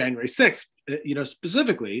to January 6th,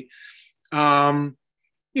 specifically,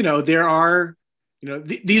 there are,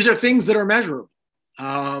 these are things that are measurable.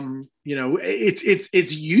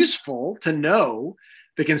 It's useful to know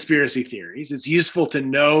the conspiracy theories. It's useful to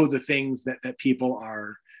know the things that people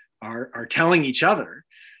are telling each other,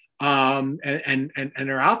 and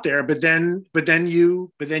are out there. But then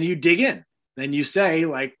you dig in. Then you say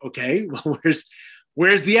like, okay, well,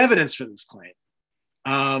 where's the evidence for this claim?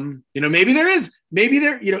 Maybe there is. Maybe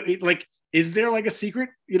there, is there like a secret,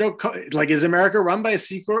 like is America run by a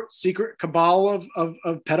secret cabal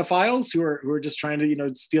of pedophiles who are just trying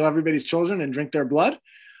to, steal everybody's children and drink their blood?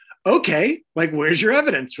 Okay, like where's your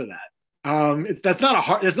evidence for that? That's not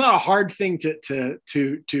a hard thing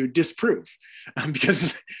to disprove,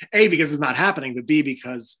 because A, because it's not happening, but B,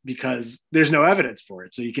 because there's no evidence for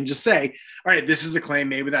it. So you can just say, all right, this is a claim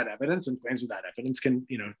made without evidence, and claims without evidence can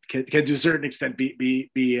to a certain extent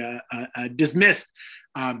be dismissed.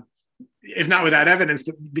 If not without evidence,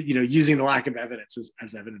 but using the lack of evidence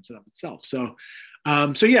as evidence in of itself. So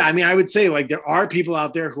yeah, I mean, I would say like there are people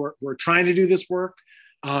out there who are trying to do this work.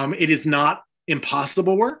 It is not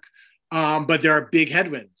impossible work, but there are big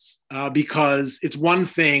headwinds, because it's one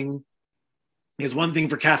thing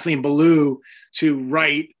for Kathleen Belew to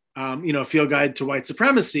write a field guide to white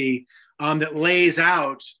supremacy that lays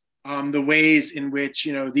out the ways in which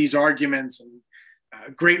these arguments and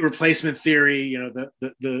great replacement theory,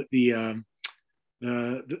 the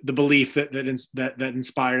belief that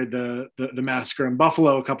inspired the massacre in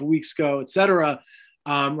Buffalo a couple weeks ago, et cetera.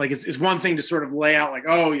 Like it's one thing to sort of lay out like,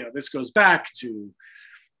 oh, this goes back to,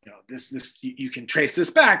 this you can trace this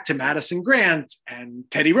back to Madison Grant and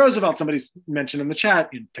Teddy Roosevelt. Somebody's mentioned in the chat,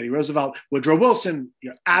 Teddy Roosevelt, Woodrow Wilson,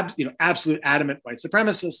 absolute adamant white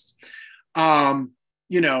supremacists,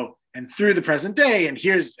 and through the present day, and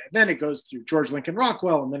then it goes through George Lincoln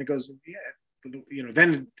Rockwell, and then it goes,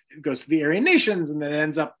 then it goes to the Aryan nations, and then it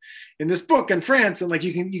ends up in this book in France, and like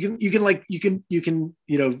you can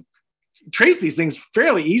trace these things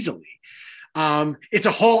fairly easily. It's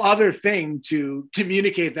a whole other thing to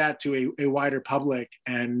communicate that to a wider public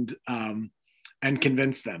and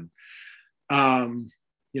convince them.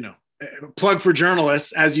 Plug for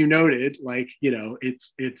journalists, as you noted, like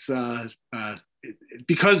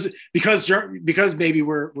because maybe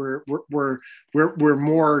we're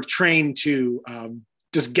more trained to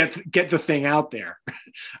just get the thing out there,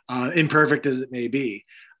 imperfect as it may be,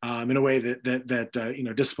 in a way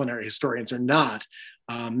that disciplinary historians are not.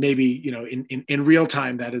 Maybe in real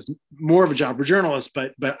time that is more of a job for journalists,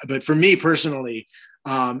 but for me personally,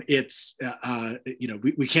 it's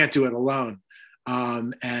we can't do it alone.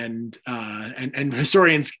 And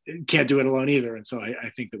historians can't do it alone either. And so I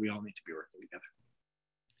think that we all need to be working together.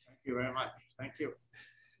 Thank you very much. Thank you.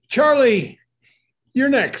 Charlie, you're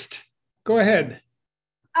next. Go ahead.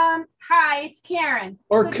 Hi, it's Karen.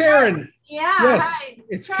 Or so Karen. Charlie, yeah. Yes, hi.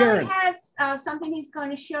 it's Charlie Karen. has something he's going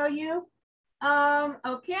to show you.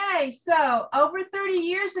 Okay, so over 30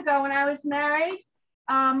 years ago when I was married,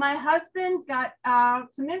 my husband got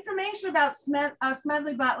some information about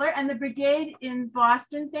Smedley Butler and the brigade in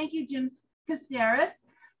Boston. Thank you, Jim Casteris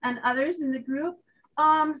and others in the group.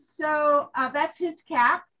 So that's his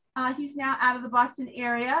cap. He's now out of the Boston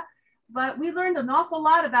area, but we learned an awful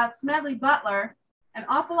lot about Smedley Butler, an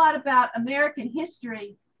awful lot about American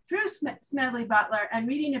history through Smedley Butler and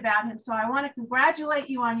reading about him. So I want to congratulate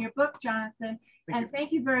you on your book, Jonathan, and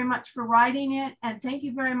thank you very much for writing it. And thank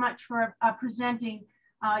you very much for presenting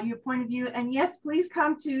your point of view. And yes, please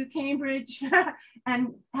come to Cambridge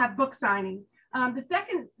and have book signing.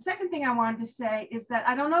 The second thing I wanted to say is that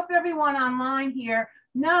I don't know if everyone online here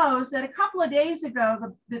knows that a couple of days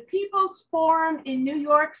ago, the People's Forum in New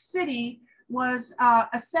York City was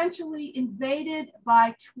essentially invaded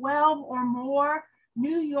by 12 or more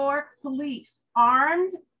New York police,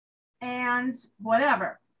 armed and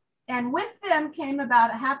whatever. And with them came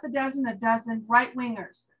about a dozen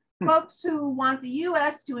right-wingers, folks who want the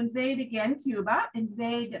US to invade again Cuba,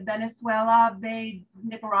 invade Venezuela, invade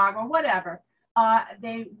Nicaragua, whatever.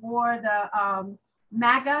 They wore the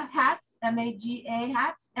MAGA hats, MAGA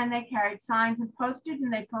hats, and they carried signs and posted,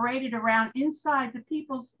 and they paraded around inside the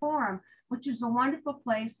People's Forum, which is a wonderful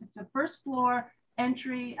place. It's a first floor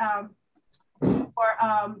entry for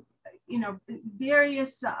you know,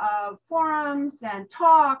 various forums and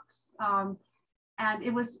talks, and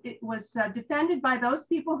it was defended by those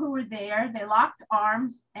people who were there. They locked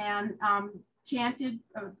arms and chanted,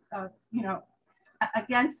 you know,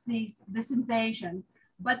 against this invasion.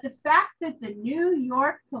 But the fact that the New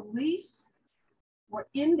York police were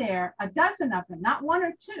in there, a dozen of them, not one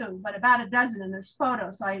or two, but about a dozen, and there's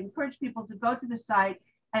photos. So I encourage people to go to the site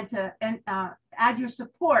and to add your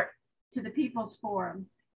support to the People's Forum.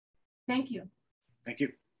 Thank you. Thank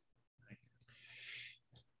you.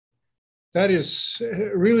 That is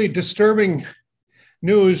really disturbing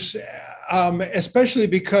news, especially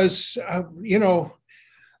because, you know,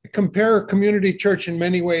 compare community church in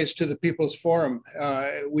many ways to the People's Forum.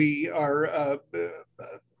 We are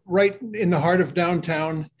right in the heart of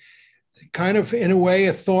downtown, kind of in a way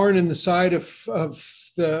a thorn in the side of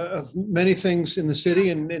many things in the city,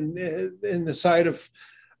 and in the side of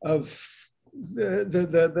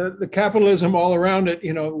the capitalism all around it.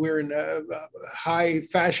 You know, we're in a high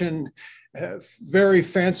fashion, very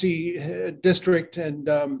fancy district, and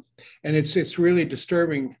it's really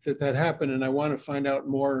disturbing that happened. And I want to find out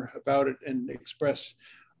more about it and express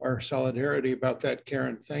our solidarity about that,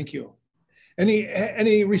 Karen. Thank you.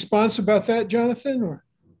 Any response about that, Jonathan? Or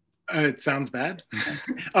it sounds bad.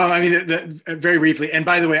 I mean, very briefly. And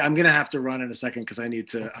by the way, I'm going to have to run in a second because I need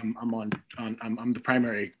to. I'm the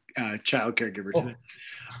primary child caregiver today.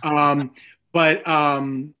 But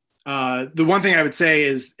the one thing I would say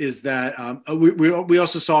is that we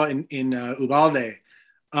also saw in Uvalde,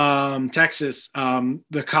 Texas,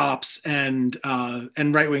 the cops and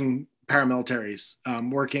right-wing paramilitaries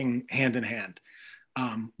working hand in hand,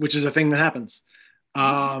 which is a thing that happens.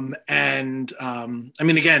 I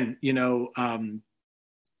mean, again, you know,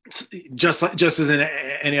 just as in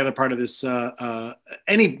any other part of this,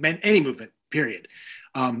 any movement, period.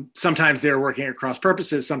 Sometimes they're working at cross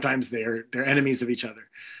purposes. Sometimes they're enemies of each other.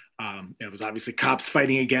 It was obviously cops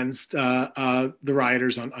fighting against the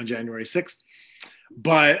rioters on January 6th.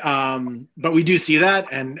 But we do see that,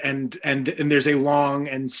 and there's a long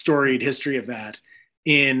and storied history of that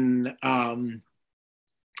in the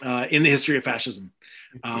history of fascism.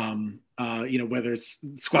 You know, whether it's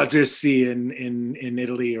Squadristi in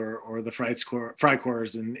Italy or the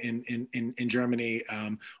Freikorps in Germany,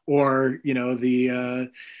 or you know the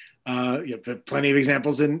plenty of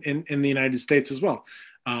examples in the United States as well,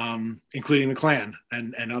 including the Klan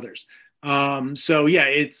and others. So yeah,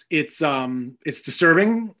 it's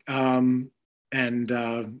disturbing, but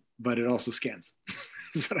it also scans.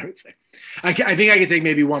 Is what I would say. I think I can take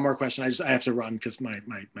maybe one more question. I have to run because my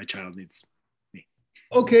child needs me.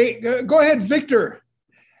 Okay, go ahead, Victor,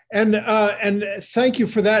 and thank you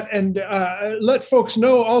for that. And let folks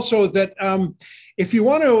know also that if you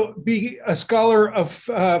want to be a scholar of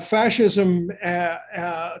fascism,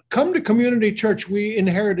 come to Community Church. We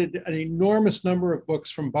inherited an enormous number of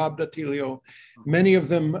books from Bob Datilio, many of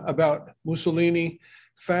them about Mussolini,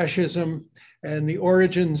 fascism, and the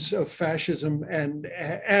origins of fascism and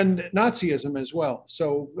Nazism as well.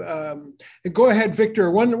 So go ahead,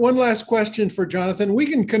 Victor. One last question for Jonathan. We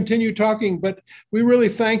can continue talking, but we really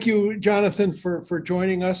thank you, Jonathan, for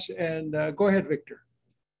joining us. And go ahead, Victor.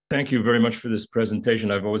 Thank you very much for this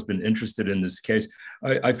presentation. I've always been interested in this case.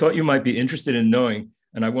 I thought you might be interested in knowing,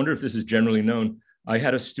 and I wonder if this is generally known, I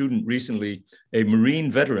had a student recently, a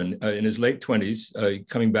Marine veteran in his late 20s,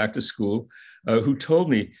 coming back to school, who told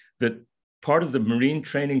me that part of the Marine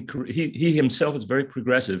training, he himself is very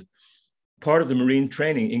progressive. Part of the Marine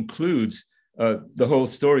training includes the whole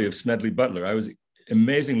story of Smedley Butler. I was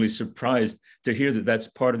amazingly surprised to hear that that's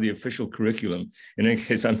part of the official curriculum. In any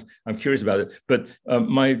case, I'm curious about it. But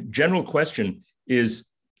my general question is,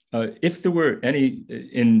 if there were any,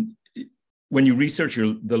 when you research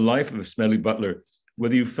the life of Smedley Butler,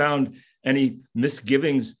 whether you found any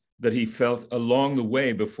misgivings that he felt along the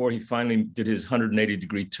way before he finally did his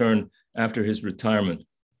 180-degree turn after his retirement?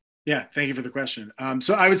 Yeah, thank you for the question.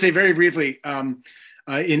 So I would say very briefly,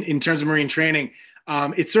 in terms of Marine training.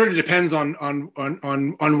 It sort of depends on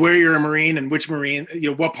where you're a Marine and which Marine,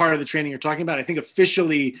 what part of the training you're talking about. I think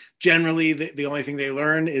officially, generally, the only thing they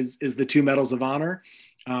learn is the 2 medals of honor.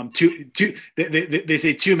 They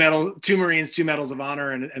say 2 Marines, 2 medals of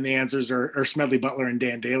honor, and the answers are Smedley Butler and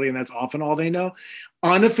Dan Daly, and that's often all they know.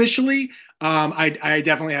 Unofficially, I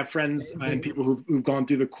definitely have friends and people who've gone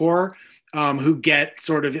through the Corps who get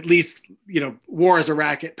sort of at least, war as a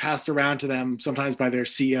racket passed around to them, sometimes by their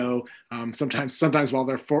CO, sometimes while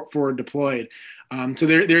they're forward deployed. So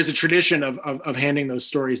there's a tradition of handing those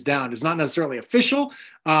stories down. It's not necessarily official,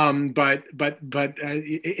 but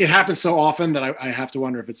it happens so often that I have to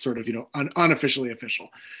wonder if it's sort of unofficially official.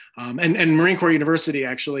 And Marine Corps University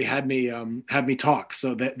actually had me talk,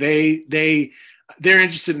 so that they're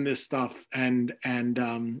interested in this stuff, and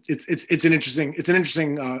it's an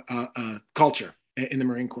interesting culture in the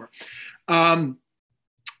Marine Corps. In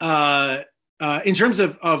terms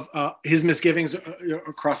of his misgivings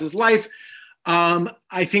across his life,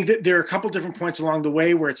 I think that there are a couple different points along the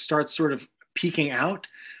way where it starts sort of peaking out.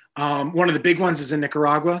 One of the big ones is in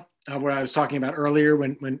Nicaragua, where I was talking about earlier,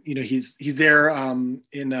 when he's there in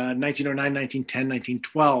 1909, 1910,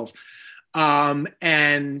 1912.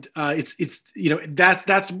 And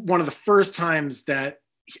that's one of the first times that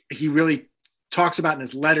he really talks about in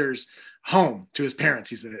his letters home to his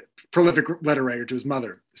parents. He's a prolific letter writer to his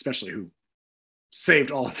mother, especially, who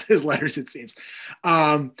saved all of his letters, it seems.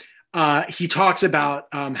 He talks about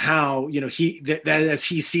how that as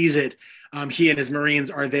he sees it, he and his Marines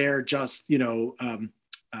are there just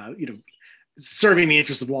serving the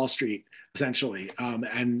interests of Wall Street, essentially,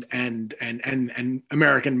 and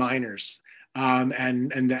American miners, and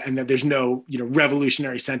that there's no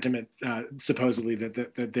revolutionary sentiment supposedly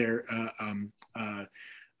that they're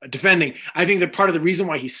defending. I think that part of the reason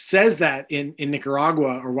why he says that in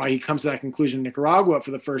Nicaragua, or why he comes to that conclusion in Nicaragua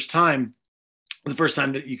for the first time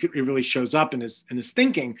that it really shows up in his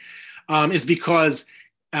thinking, is because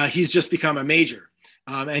he's just become a major.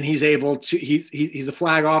 And he's able to, he's a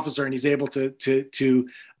flag officer, and he's able to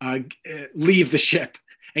leave the ship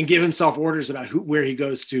and give himself orders about where he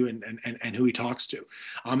goes to and who he talks to.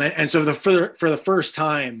 And so for the first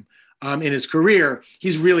time in his career,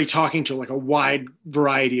 he's really talking to like a wide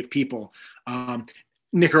variety of people,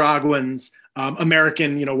 Nicaraguans,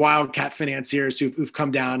 American, wildcat financiers who've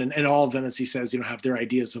come down, and all of them, as he says, have their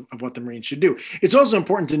ideas of what the Marines should do. It's also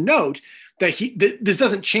important to note that this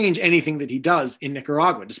doesn't change anything that he does in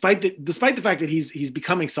Nicaragua, despite the fact that he's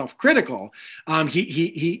becoming self-critical.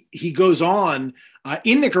 He goes on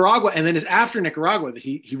in Nicaragua, and then it's after Nicaragua that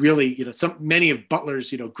he really, many of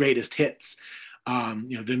Butler's greatest hits.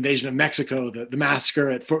 The invasion of Mexico, the massacre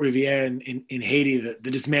at Fort Riviere in Haiti, the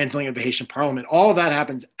dismantling of the Haitian parliament, all of that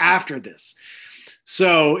happens after this.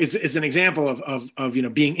 So it's an example of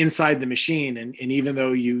being inside the machine, and even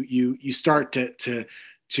though you start to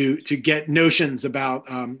get notions about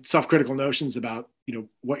self-critical notions about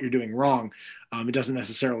what you're doing wrong, it doesn't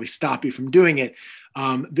necessarily stop you from doing it.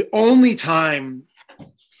 The only time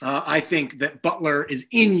I think that Butler is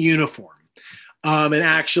in uniform and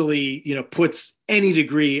actually, puts any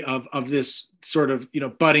degree of this sort of,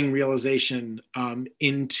 budding realization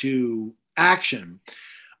into action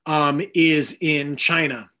is in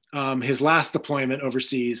China. His last deployment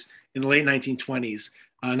overseas in the late 1920s,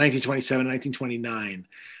 1927, 1929.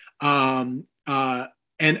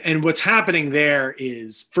 And what's happening there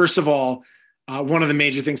is, first of all, one of the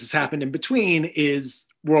major things that's happened in between is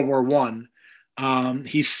World War I.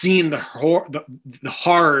 He's seen the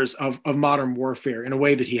horrors of modern warfare in a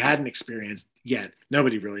way that he hadn't experienced yet.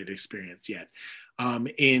 Nobody really had experienced yet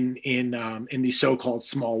in these so-called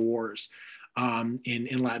small wars in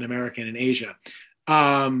Latin America and in Asia.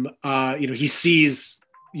 He sees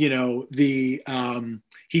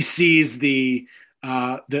the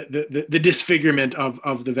disfigurement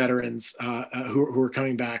of the veterans who are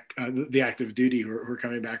coming back, the active duty who are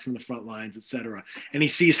coming back from the front lines, et cetera. And he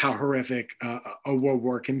sees how horrific a world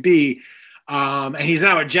war can be. And he's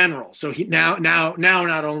now a general. So he now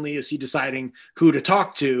not only is he deciding who to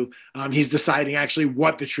talk to, he's deciding actually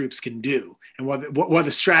what the troops can do and what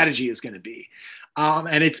the strategy is going to be.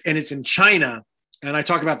 And it's in China. And I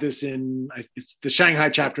talk about this it's the Shanghai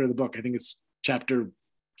chapter of the book. I think it's chapter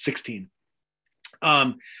 16.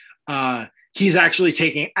 He's actually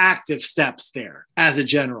taking active steps there as a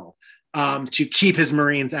general to keep his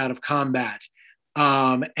Marines out of combat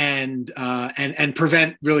and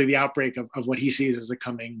prevent really the outbreak of what he sees as a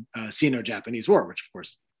coming Sino-Japanese war, which of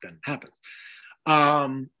course then happens.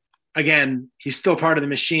 Again, he's still part of the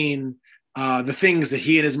machine. The things that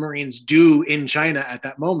he and his Marines do in China at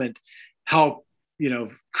that moment help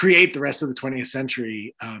create the rest of the 20th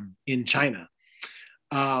century in China.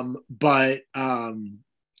 I'll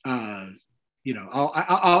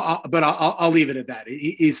leave it at that.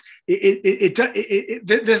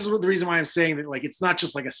 This is the reason why I'm saying that, like, it's not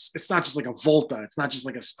just like a Volta. It's not just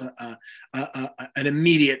like an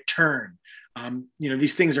immediate turn.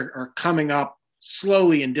 These things are coming up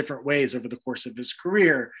slowly in different ways over the course of his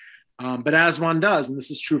career. But as one does, and this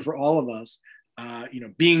is true for all of us,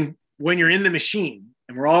 when you're in the machine,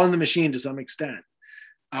 and we're all in the machine to some extent,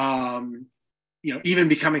 even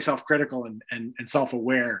becoming self-critical and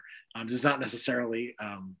self-aware does not necessarily,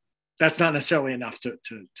 that's not necessarily enough to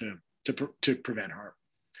prevent harm.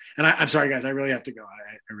 And I'm sorry, guys, I really have to go.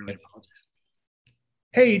 I really apologize.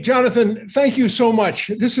 Hey, Jonathan, thank you so much.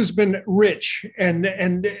 This has been rich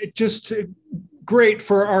and just great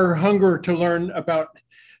for our hunger to learn about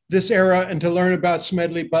this era and to learn about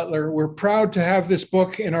Smedley Butler. We're proud to have this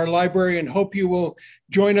book in our library and hope you will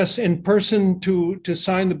join us in person to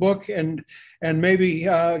sign the book and maybe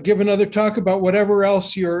give another talk about whatever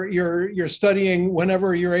else you're studying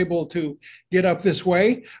whenever you're able to get up this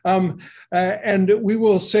way. And we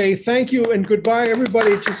will say thank you and goodbye,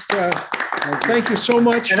 everybody. Just thank you so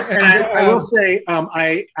much. And I will say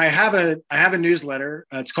I have a newsletter.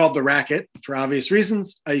 It's called The Racket for obvious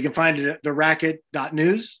reasons. You can find it at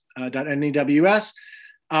theracket.news. .news,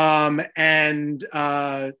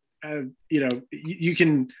 you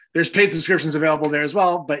can. There's paid subscriptions available there as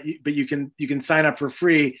well, but you can sign up for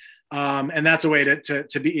free, and that's a way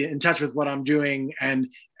to be in touch with what I'm doing. And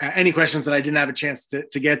any questions that I didn't have a chance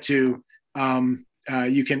to get to,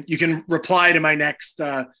 you can reply to my next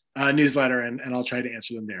newsletter, and I'll try to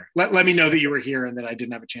answer them there. Let me know that you were here and that I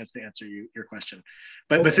didn't have a chance to answer your question.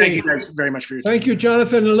 But thank you guys very much for your time. Thank you,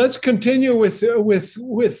 Jonathan. And let's continue with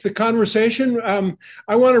the conversation.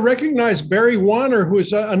 I want to recognize Barry Warner, who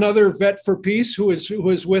is another vet for peace, who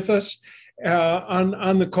is with us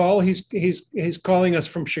on the call. He's calling us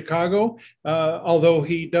from Chicago, although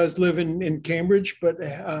he does live in Cambridge, but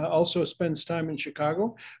also spends time in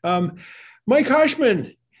Chicago. Mike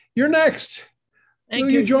Hoshman, you're next. Will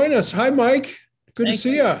you join us? Hi, Mike. Good to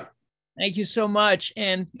see you. Thank you so much.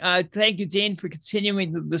 And thank you, Dean, for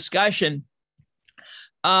continuing the discussion.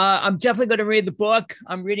 I'm definitely going to read the book.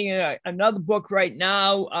 I'm reading another book right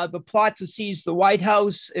now, The Plot to Seize the White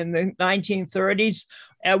House in the 1930s,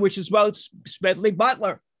 which is about Smedley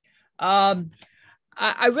Butler. I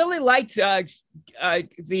really liked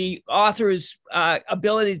the author's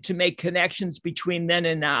ability to make connections between then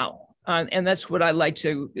and now. And that's what I like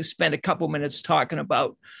to spend a couple minutes talking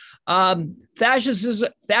about.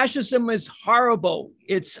 Fascism is horrible.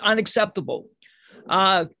 It's unacceptable.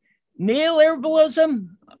 Neoliberalism,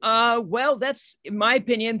 well, that's, in my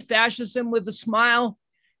opinion, fascism with a smile,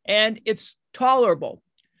 and it's tolerable.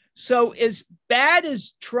 So as bad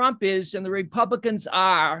as Trump is and the Republicans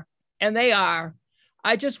are, and they are,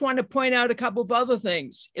 I just want to point out a couple of other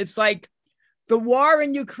things. It's like the war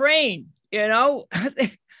in Ukraine,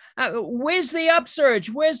 where's the upsurge?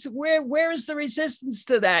 Where is the resistance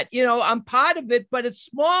to that? I'm part of it, but it's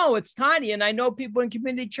small, it's tiny, and I know people in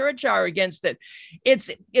community church are against it. It's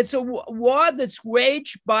a war that's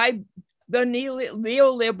waged by the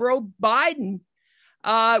neoliberal Biden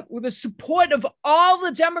with the support of all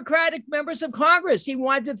the Democratic members of Congress. He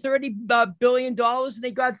wanted $30 billion, and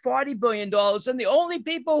they got $40 billion, and the only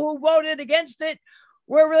people who voted against it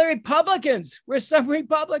were the Republicans, some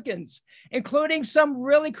Republicans, including some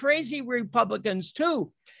really crazy Republicans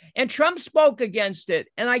too. And Trump spoke against it.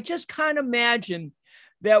 And I just can't imagine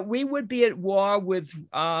that we would be at war with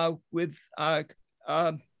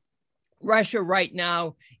Russia right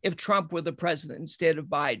now if Trump were the president instead of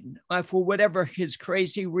Biden, for whatever his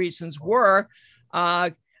crazy reasons were,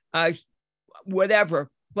 whatever.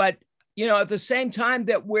 But, at the same time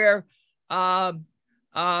that we're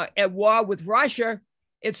at war with Russia,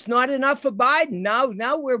 it's not enough for Biden.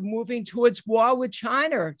 Now we're moving towards war with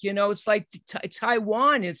China. It's like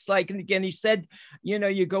Taiwan. It's like, and again, he said,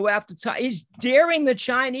 you go after he's daring the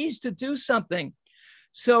Chinese to do something.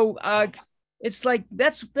 So it's like,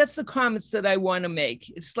 that's the comments that I want to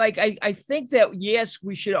make. It's like, I think that, yes,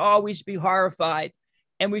 we should always be horrified,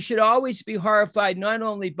 and we should always be horrified, not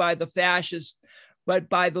only by the fascists, but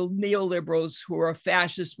by the neoliberals who are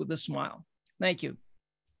fascists with a smile. Thank you.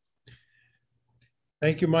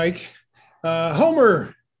 Thank you, Mike.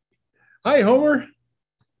 Homer. Hi, Homer.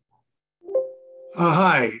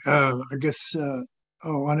 Hi. I guess,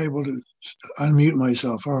 unable to unmute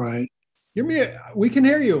myself. All right. We can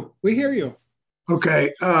hear you. We hear you.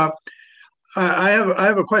 Okay. I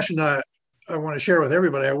have a question I want to share with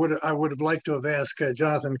everybody. I would have liked to have asked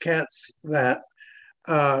Jonathan Katz that.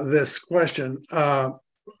 this question.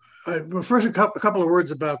 First, a couple of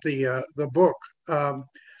words about the book.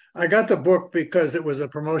 I got the book because it was a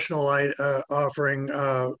promotional offering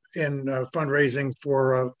in fundraising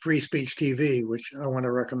for Free Speech TV, which I want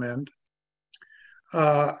to recommend.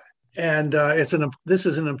 This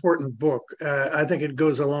is an important book. I think it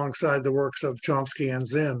goes alongside the works of Chomsky and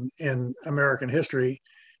Zinn in American history,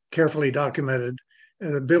 carefully documented.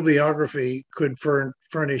 The bibliography could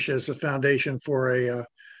furnish as a foundation for a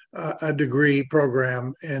degree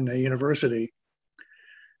program in a university.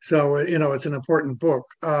 So, it's an important book.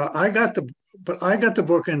 I got the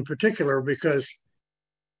book in particular because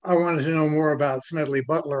I wanted to know more about Smedley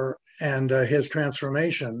Butler and his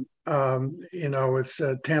transformation. It's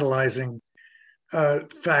a tantalizing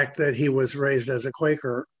fact that he was raised as a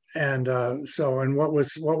Quaker, and what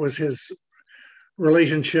was his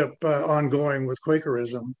relationship ongoing with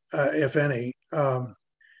Quakerism, if any. But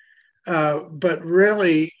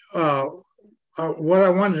really, what I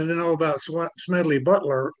wanted to know about Smedley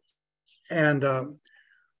Butler, and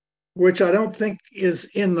which I don't think is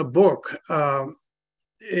in the book,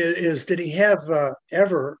 is did he have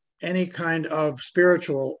ever any kind of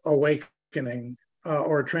spiritual awakening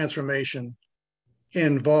or transformation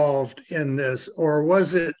involved in this? Or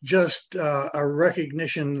was it just a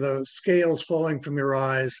recognition, the scales falling from your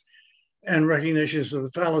eyes, and recognitions of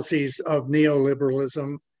the fallacies of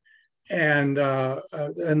neoliberalism and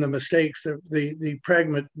the mistakes,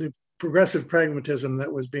 the progressive pragmatism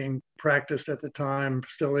that was being practiced at the time,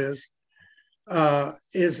 still is?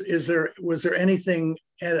 Was there anything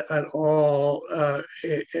at all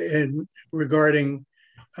regarding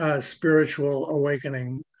spiritual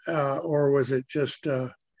awakening, or was it just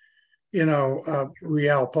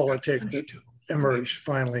realpolitik that emerged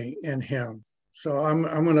finally in him? So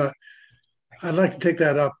I'd like to take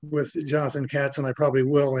that up with Jonathan Katz, and I probably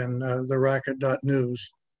will in the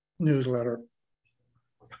Racket.News newsletter.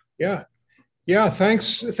 Yeah,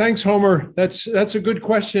 thanks, Homer. That's a good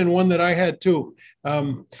question, one that I had too.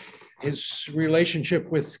 His relationship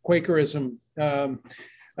with Quakerism. It's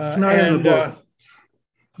not in the book.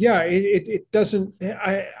 Yeah, it doesn't.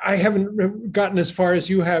 I haven't gotten as far as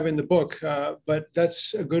you have in the book, but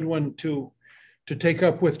that's a good one to take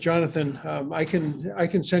up with Jonathan. I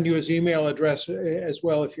can send you his email address as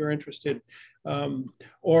well if you're interested,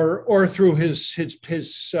 or through his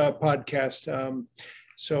podcast.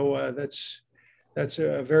 So that's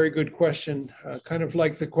a very good question, kind of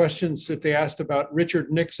like the questions that they asked about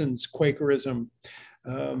Richard Nixon's Quakerism.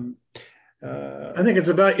 I think it's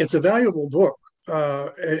a valuable book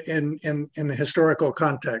in the historical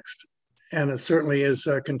context, and it certainly is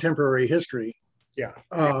contemporary history. Yeah.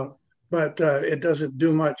 But it doesn't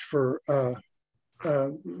do much for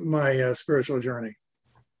my spiritual journey.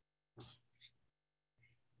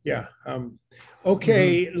 Yeah.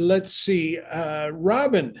 Okay, Let's see.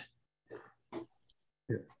 Robin.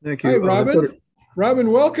 Yeah, thank you. Hi, Robin.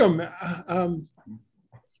 Robin, welcome.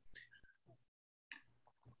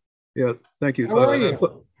 Yeah, thank you. How are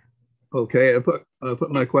you? I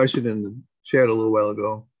put my question in the chat a little while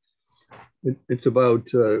ago. It's about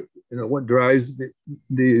what drives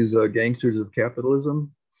these gangsters of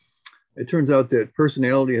capitalism. It turns out that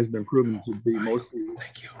personality has been proven to be mostly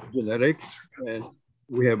genetic, and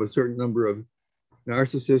we have a certain number of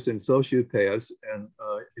narcissists and sociopaths, and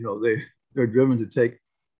they're driven to take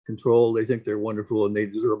control. They think they're wonderful and they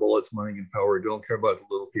deserve all its money and power. Don't care about the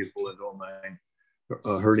little people and don't mind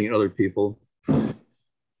hurting other people.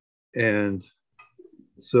 And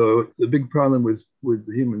so the big problem with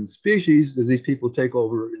the human species is these people take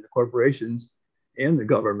over in the corporations and the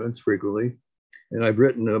governments frequently. And I've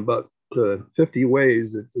written about 50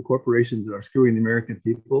 ways that the corporations are screwing the American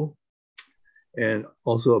people, and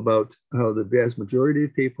also about how the vast majority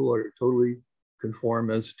of people are totally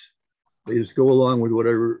conformist. They just go along with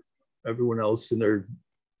whatever everyone else in their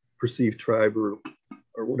perceived tribe or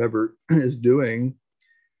whatever is doing,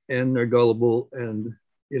 and they're gullible. And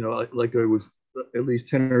like there was at least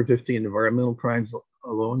 10 or 15 environmental crimes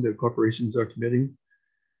alone that corporations are committing.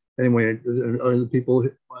 Anyway, other people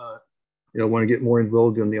want to get more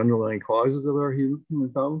involved in the underlying causes of our human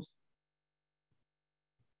problems.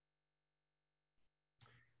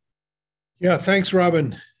 Yeah, thanks,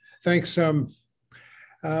 Robin. Thanks.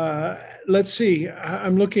 Let's see.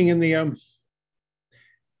 I'm looking in the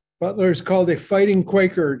Butler's called a fighting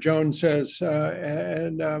Quaker, Joan says,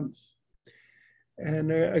 and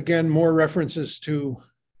again, more references to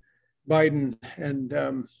Biden.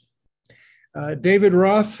 And David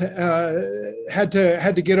Roth had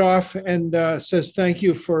to get off and says thank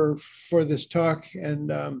you for this talk,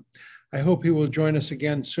 and I hope he will join us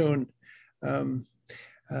again soon.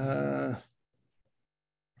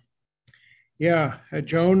 Yeah,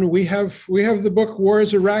 Joan, we have the book War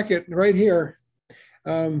is a Racket right here.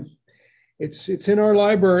 It's in our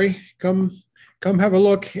library. Come have a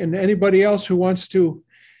look. And anybody else who wants to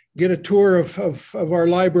get a tour of our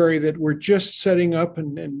library that we're just setting up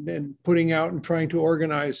and putting out and trying to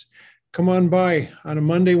organize, come on by on a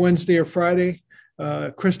Monday, Wednesday, or Friday.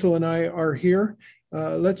 Crystal and I are here.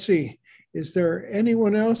 Let's see, is there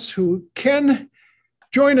anyone else who can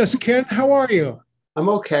join us? Ken, how are you? I'm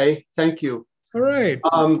okay, thank you. All right.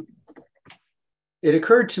 It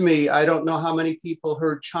occurred to me, I don't know how many people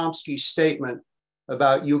heard Chomsky's statement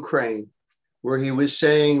about Ukraine, where he was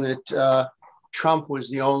saying that Trump was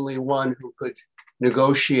the only one who could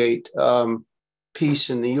negotiate peace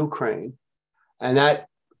in the Ukraine. And that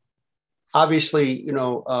obviously, you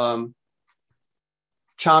know,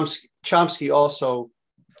 Chomsky also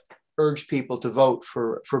urged people to vote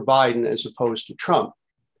for Biden as opposed to Trump.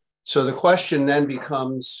 So the question then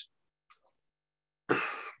becomes,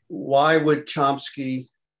 why would Chomsky,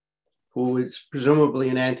 who is presumably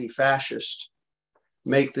an anti-fascist,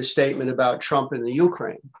 make the statement about Trump in the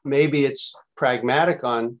Ukraine? Maybe it's pragmatic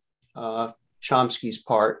on Chomsky's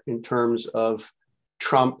part in terms of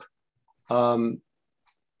Trump, when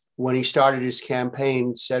he started his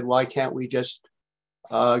campaign, said, why can't we just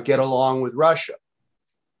get along with Russia?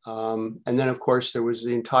 And then, of course, there was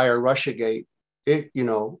the entire Russiagate,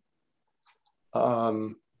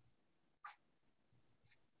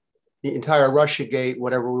 the entire Russiagate,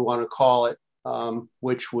 whatever we want to call it,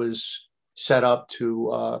 which was set up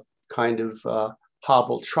to kind of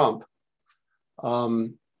hobble Trump.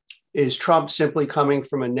 Is Trump simply coming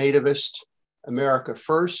from a nativist America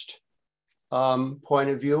first point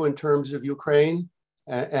of view in terms of Ukraine,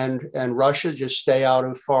 and Russia just stay out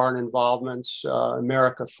of foreign involvements,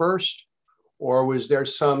 America first? Or was there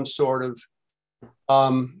some sort of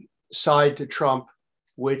side to Trump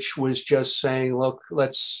which was just saying, look,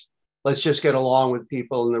 let's just get along with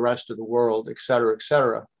people in the rest of the world, et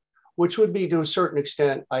cetera, which would be to a certain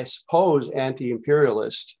extent, I suppose,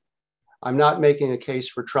 anti-imperialist. I'm not making a case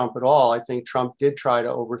for Trump at all. I think Trump did try to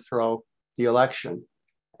overthrow the election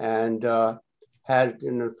and had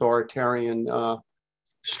an authoritarian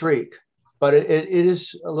streak. But it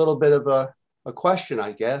is a little bit of a question,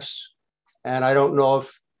 I guess. And I don't know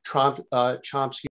if Chomsky